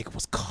beast. That nigga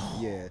was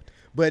cold. Yeah,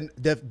 but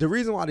the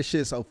reason why this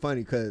shit's so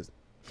funny because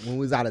when we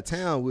was out of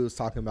town, we was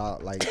talking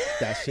about like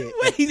that shit.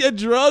 Wait, a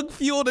drug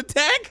fueled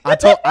attack? I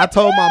told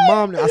my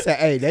mom, I said,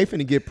 hey, they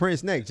finna get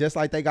Prince next, just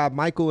like they got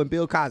Michael and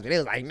Bill Cosby. They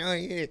was like, no,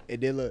 yeah.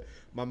 And then look,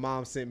 my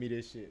mom sent me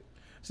this shit.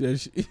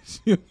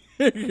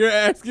 You're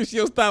asking,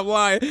 she'll stop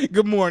lying.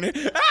 Good morning.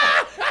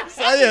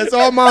 So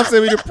my mom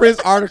sent me the Prince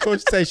article.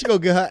 She said she gonna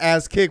get her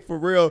ass kicked for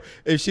real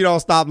if she don't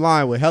stop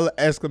lying with hella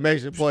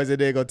exclamation points, and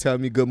then gonna tell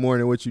me good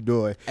morning, what you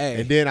doing? Hey.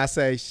 And then I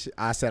said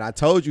I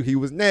told you he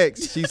was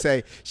next. She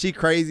say she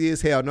crazy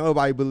as hell.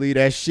 Nobody believe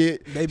that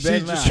shit. They she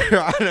just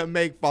trying to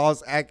make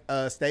false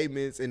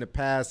statements in the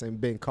past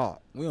and been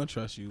caught. We don't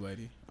trust you,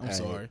 lady. I'm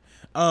sorry.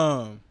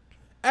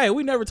 Hey,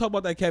 we never talked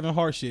about that Kevin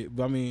Hart shit,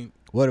 but I mean,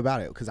 what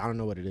about it? Because I don't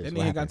know what it is. And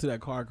then he got to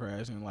that car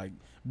crash and like,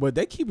 but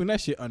they keeping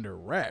that shit under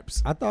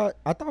wraps. I thought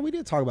we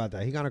did talk about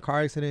that. He got in a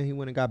car accident. He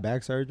went and got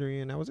back surgery,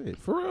 and that was it.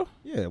 For real?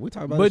 Yeah, we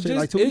talked about that shit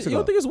like 2 weeks ago. You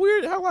don't think it's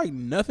weird how like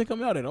nothing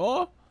come out at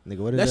all? Nigga,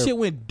 what is that shit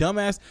went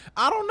dumbass.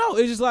 I don't know.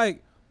 It's just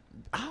like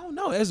I don't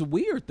know. It's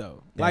weird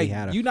though. Yeah,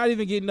 like you not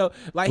even getting no.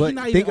 Like he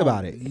not think even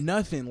about it.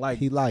 Nothing.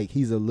 Like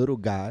he's a little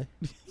guy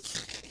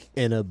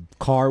in a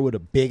car with a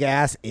big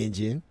ass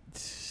engine,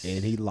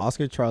 and he lost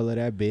control of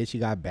that bitch. He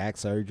got back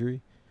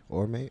surgery,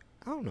 or maybe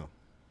I don't know.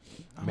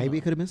 Maybe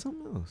it could have been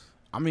something else.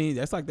 I mean,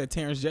 that's like that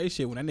Terrence J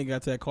shit when that nigga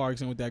got to that car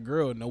accident with that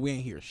girl. No, we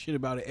ain't hear shit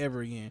about it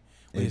ever again.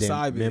 And his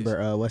side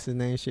remember, what's his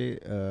name?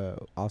 Shit,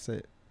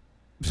 Offset.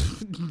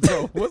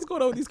 Bro, what's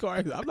going on with these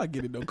cars? I'm not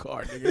getting no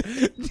car,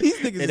 nigga. These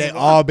niggas, and they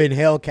all been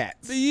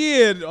Hellcats.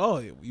 Yeah.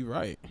 Oh, you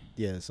right.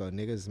 Yeah, so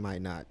niggas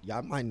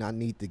y'all might not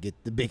need to get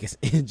the biggest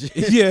engine.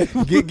 Yeah,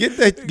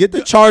 get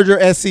the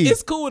Charger SC.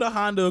 It's cool with a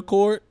Honda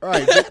Accord,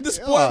 right? The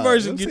sport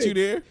version get you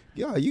there.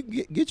 Yeah, you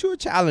get you a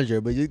Challenger,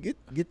 but you get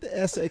the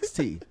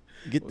SXT.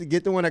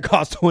 Get the one that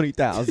costs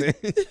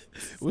 $20,000.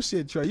 Well,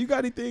 shit, Trey, you got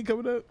anything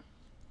coming up?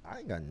 I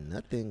ain't got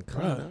nothing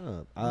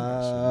coming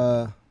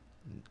up.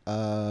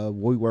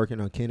 We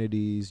working on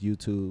Kennedy's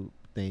YouTube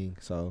thing,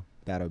 so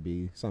that'll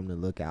be something to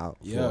look out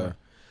for.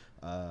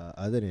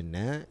 Other than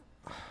that,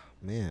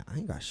 man, I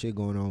ain't got shit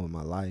going on with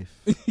my life.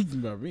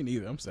 Me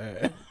neither. I'm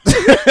sad.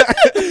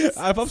 If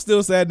I'm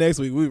still sad next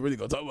week, we really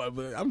gonna talk about it.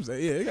 But I'm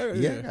sad. Yeah,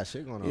 I got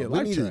shit going on. Yeah,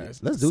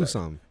 let's do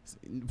something.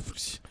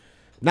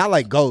 Not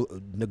like go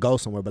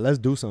somewhere, but let's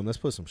do something. Let's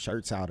put some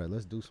shirts out there.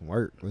 Let's do some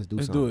work. Let's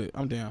do it.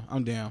 I'm down.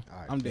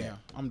 Right, I'm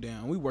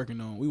down. We working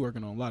on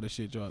a lot of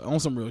shit, y'all. On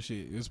some real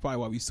shit. It's probably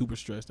why we super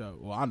stressed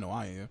out. Well, I know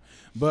I am.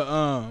 But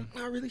I'm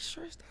not really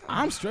stressed out.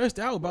 I'm stressed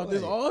out about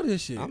all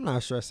this shit. I'm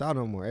not stressed out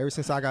no more. Ever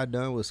since I got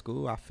done with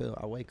school,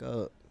 I wake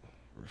up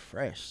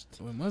refreshed.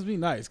 Well, it must be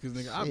nice because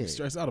nigga, I'm Shit.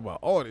 stressed out about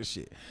all this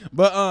shit.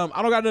 But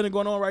I don't got nothing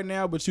going on right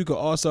now. But you could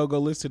also go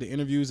listen to the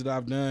interviews that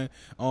I've done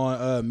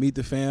on Meet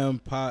the Fam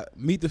on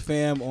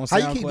SoundCloud. How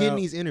you keep getting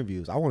these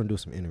interviews? I want to do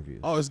some interviews.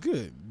 Oh, it's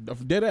good.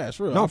 Dead ass,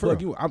 for real. No, I'll for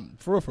plug real. you. I'm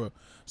for real.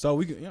 So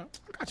we can, I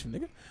got you,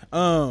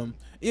 nigga.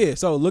 Yeah.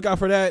 So look out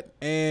for that,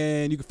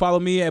 and you can follow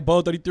me at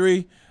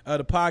Bo33,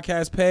 the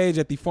podcast page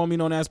at the formerly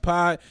known as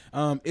Pod.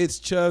 It's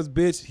Chubbs,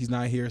 bitch. He's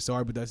not here.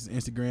 Sorry, but that's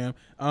his Instagram.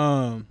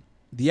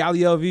 The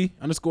AliLV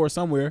 _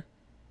 somewhere.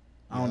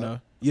 I don't know.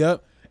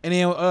 Yep. And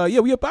then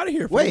we up out of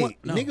here. Wait,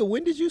 nigga,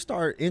 when did you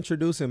start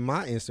introducing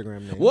my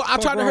Instagram name? Well, I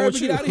tried to hurry up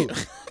with and get out of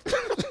here.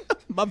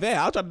 My bad.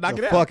 I'll try to knock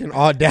it out. Fucking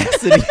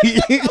audacity.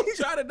 I'm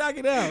trying to knock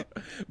it out.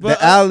 But,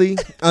 the alley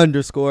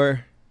 _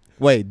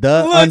 Wait,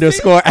 the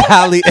 _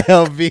 alley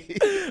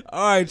LV.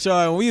 All right,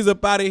 y'all. We is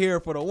up out of here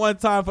for the one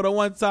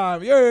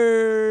time.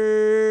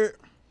 Yeah.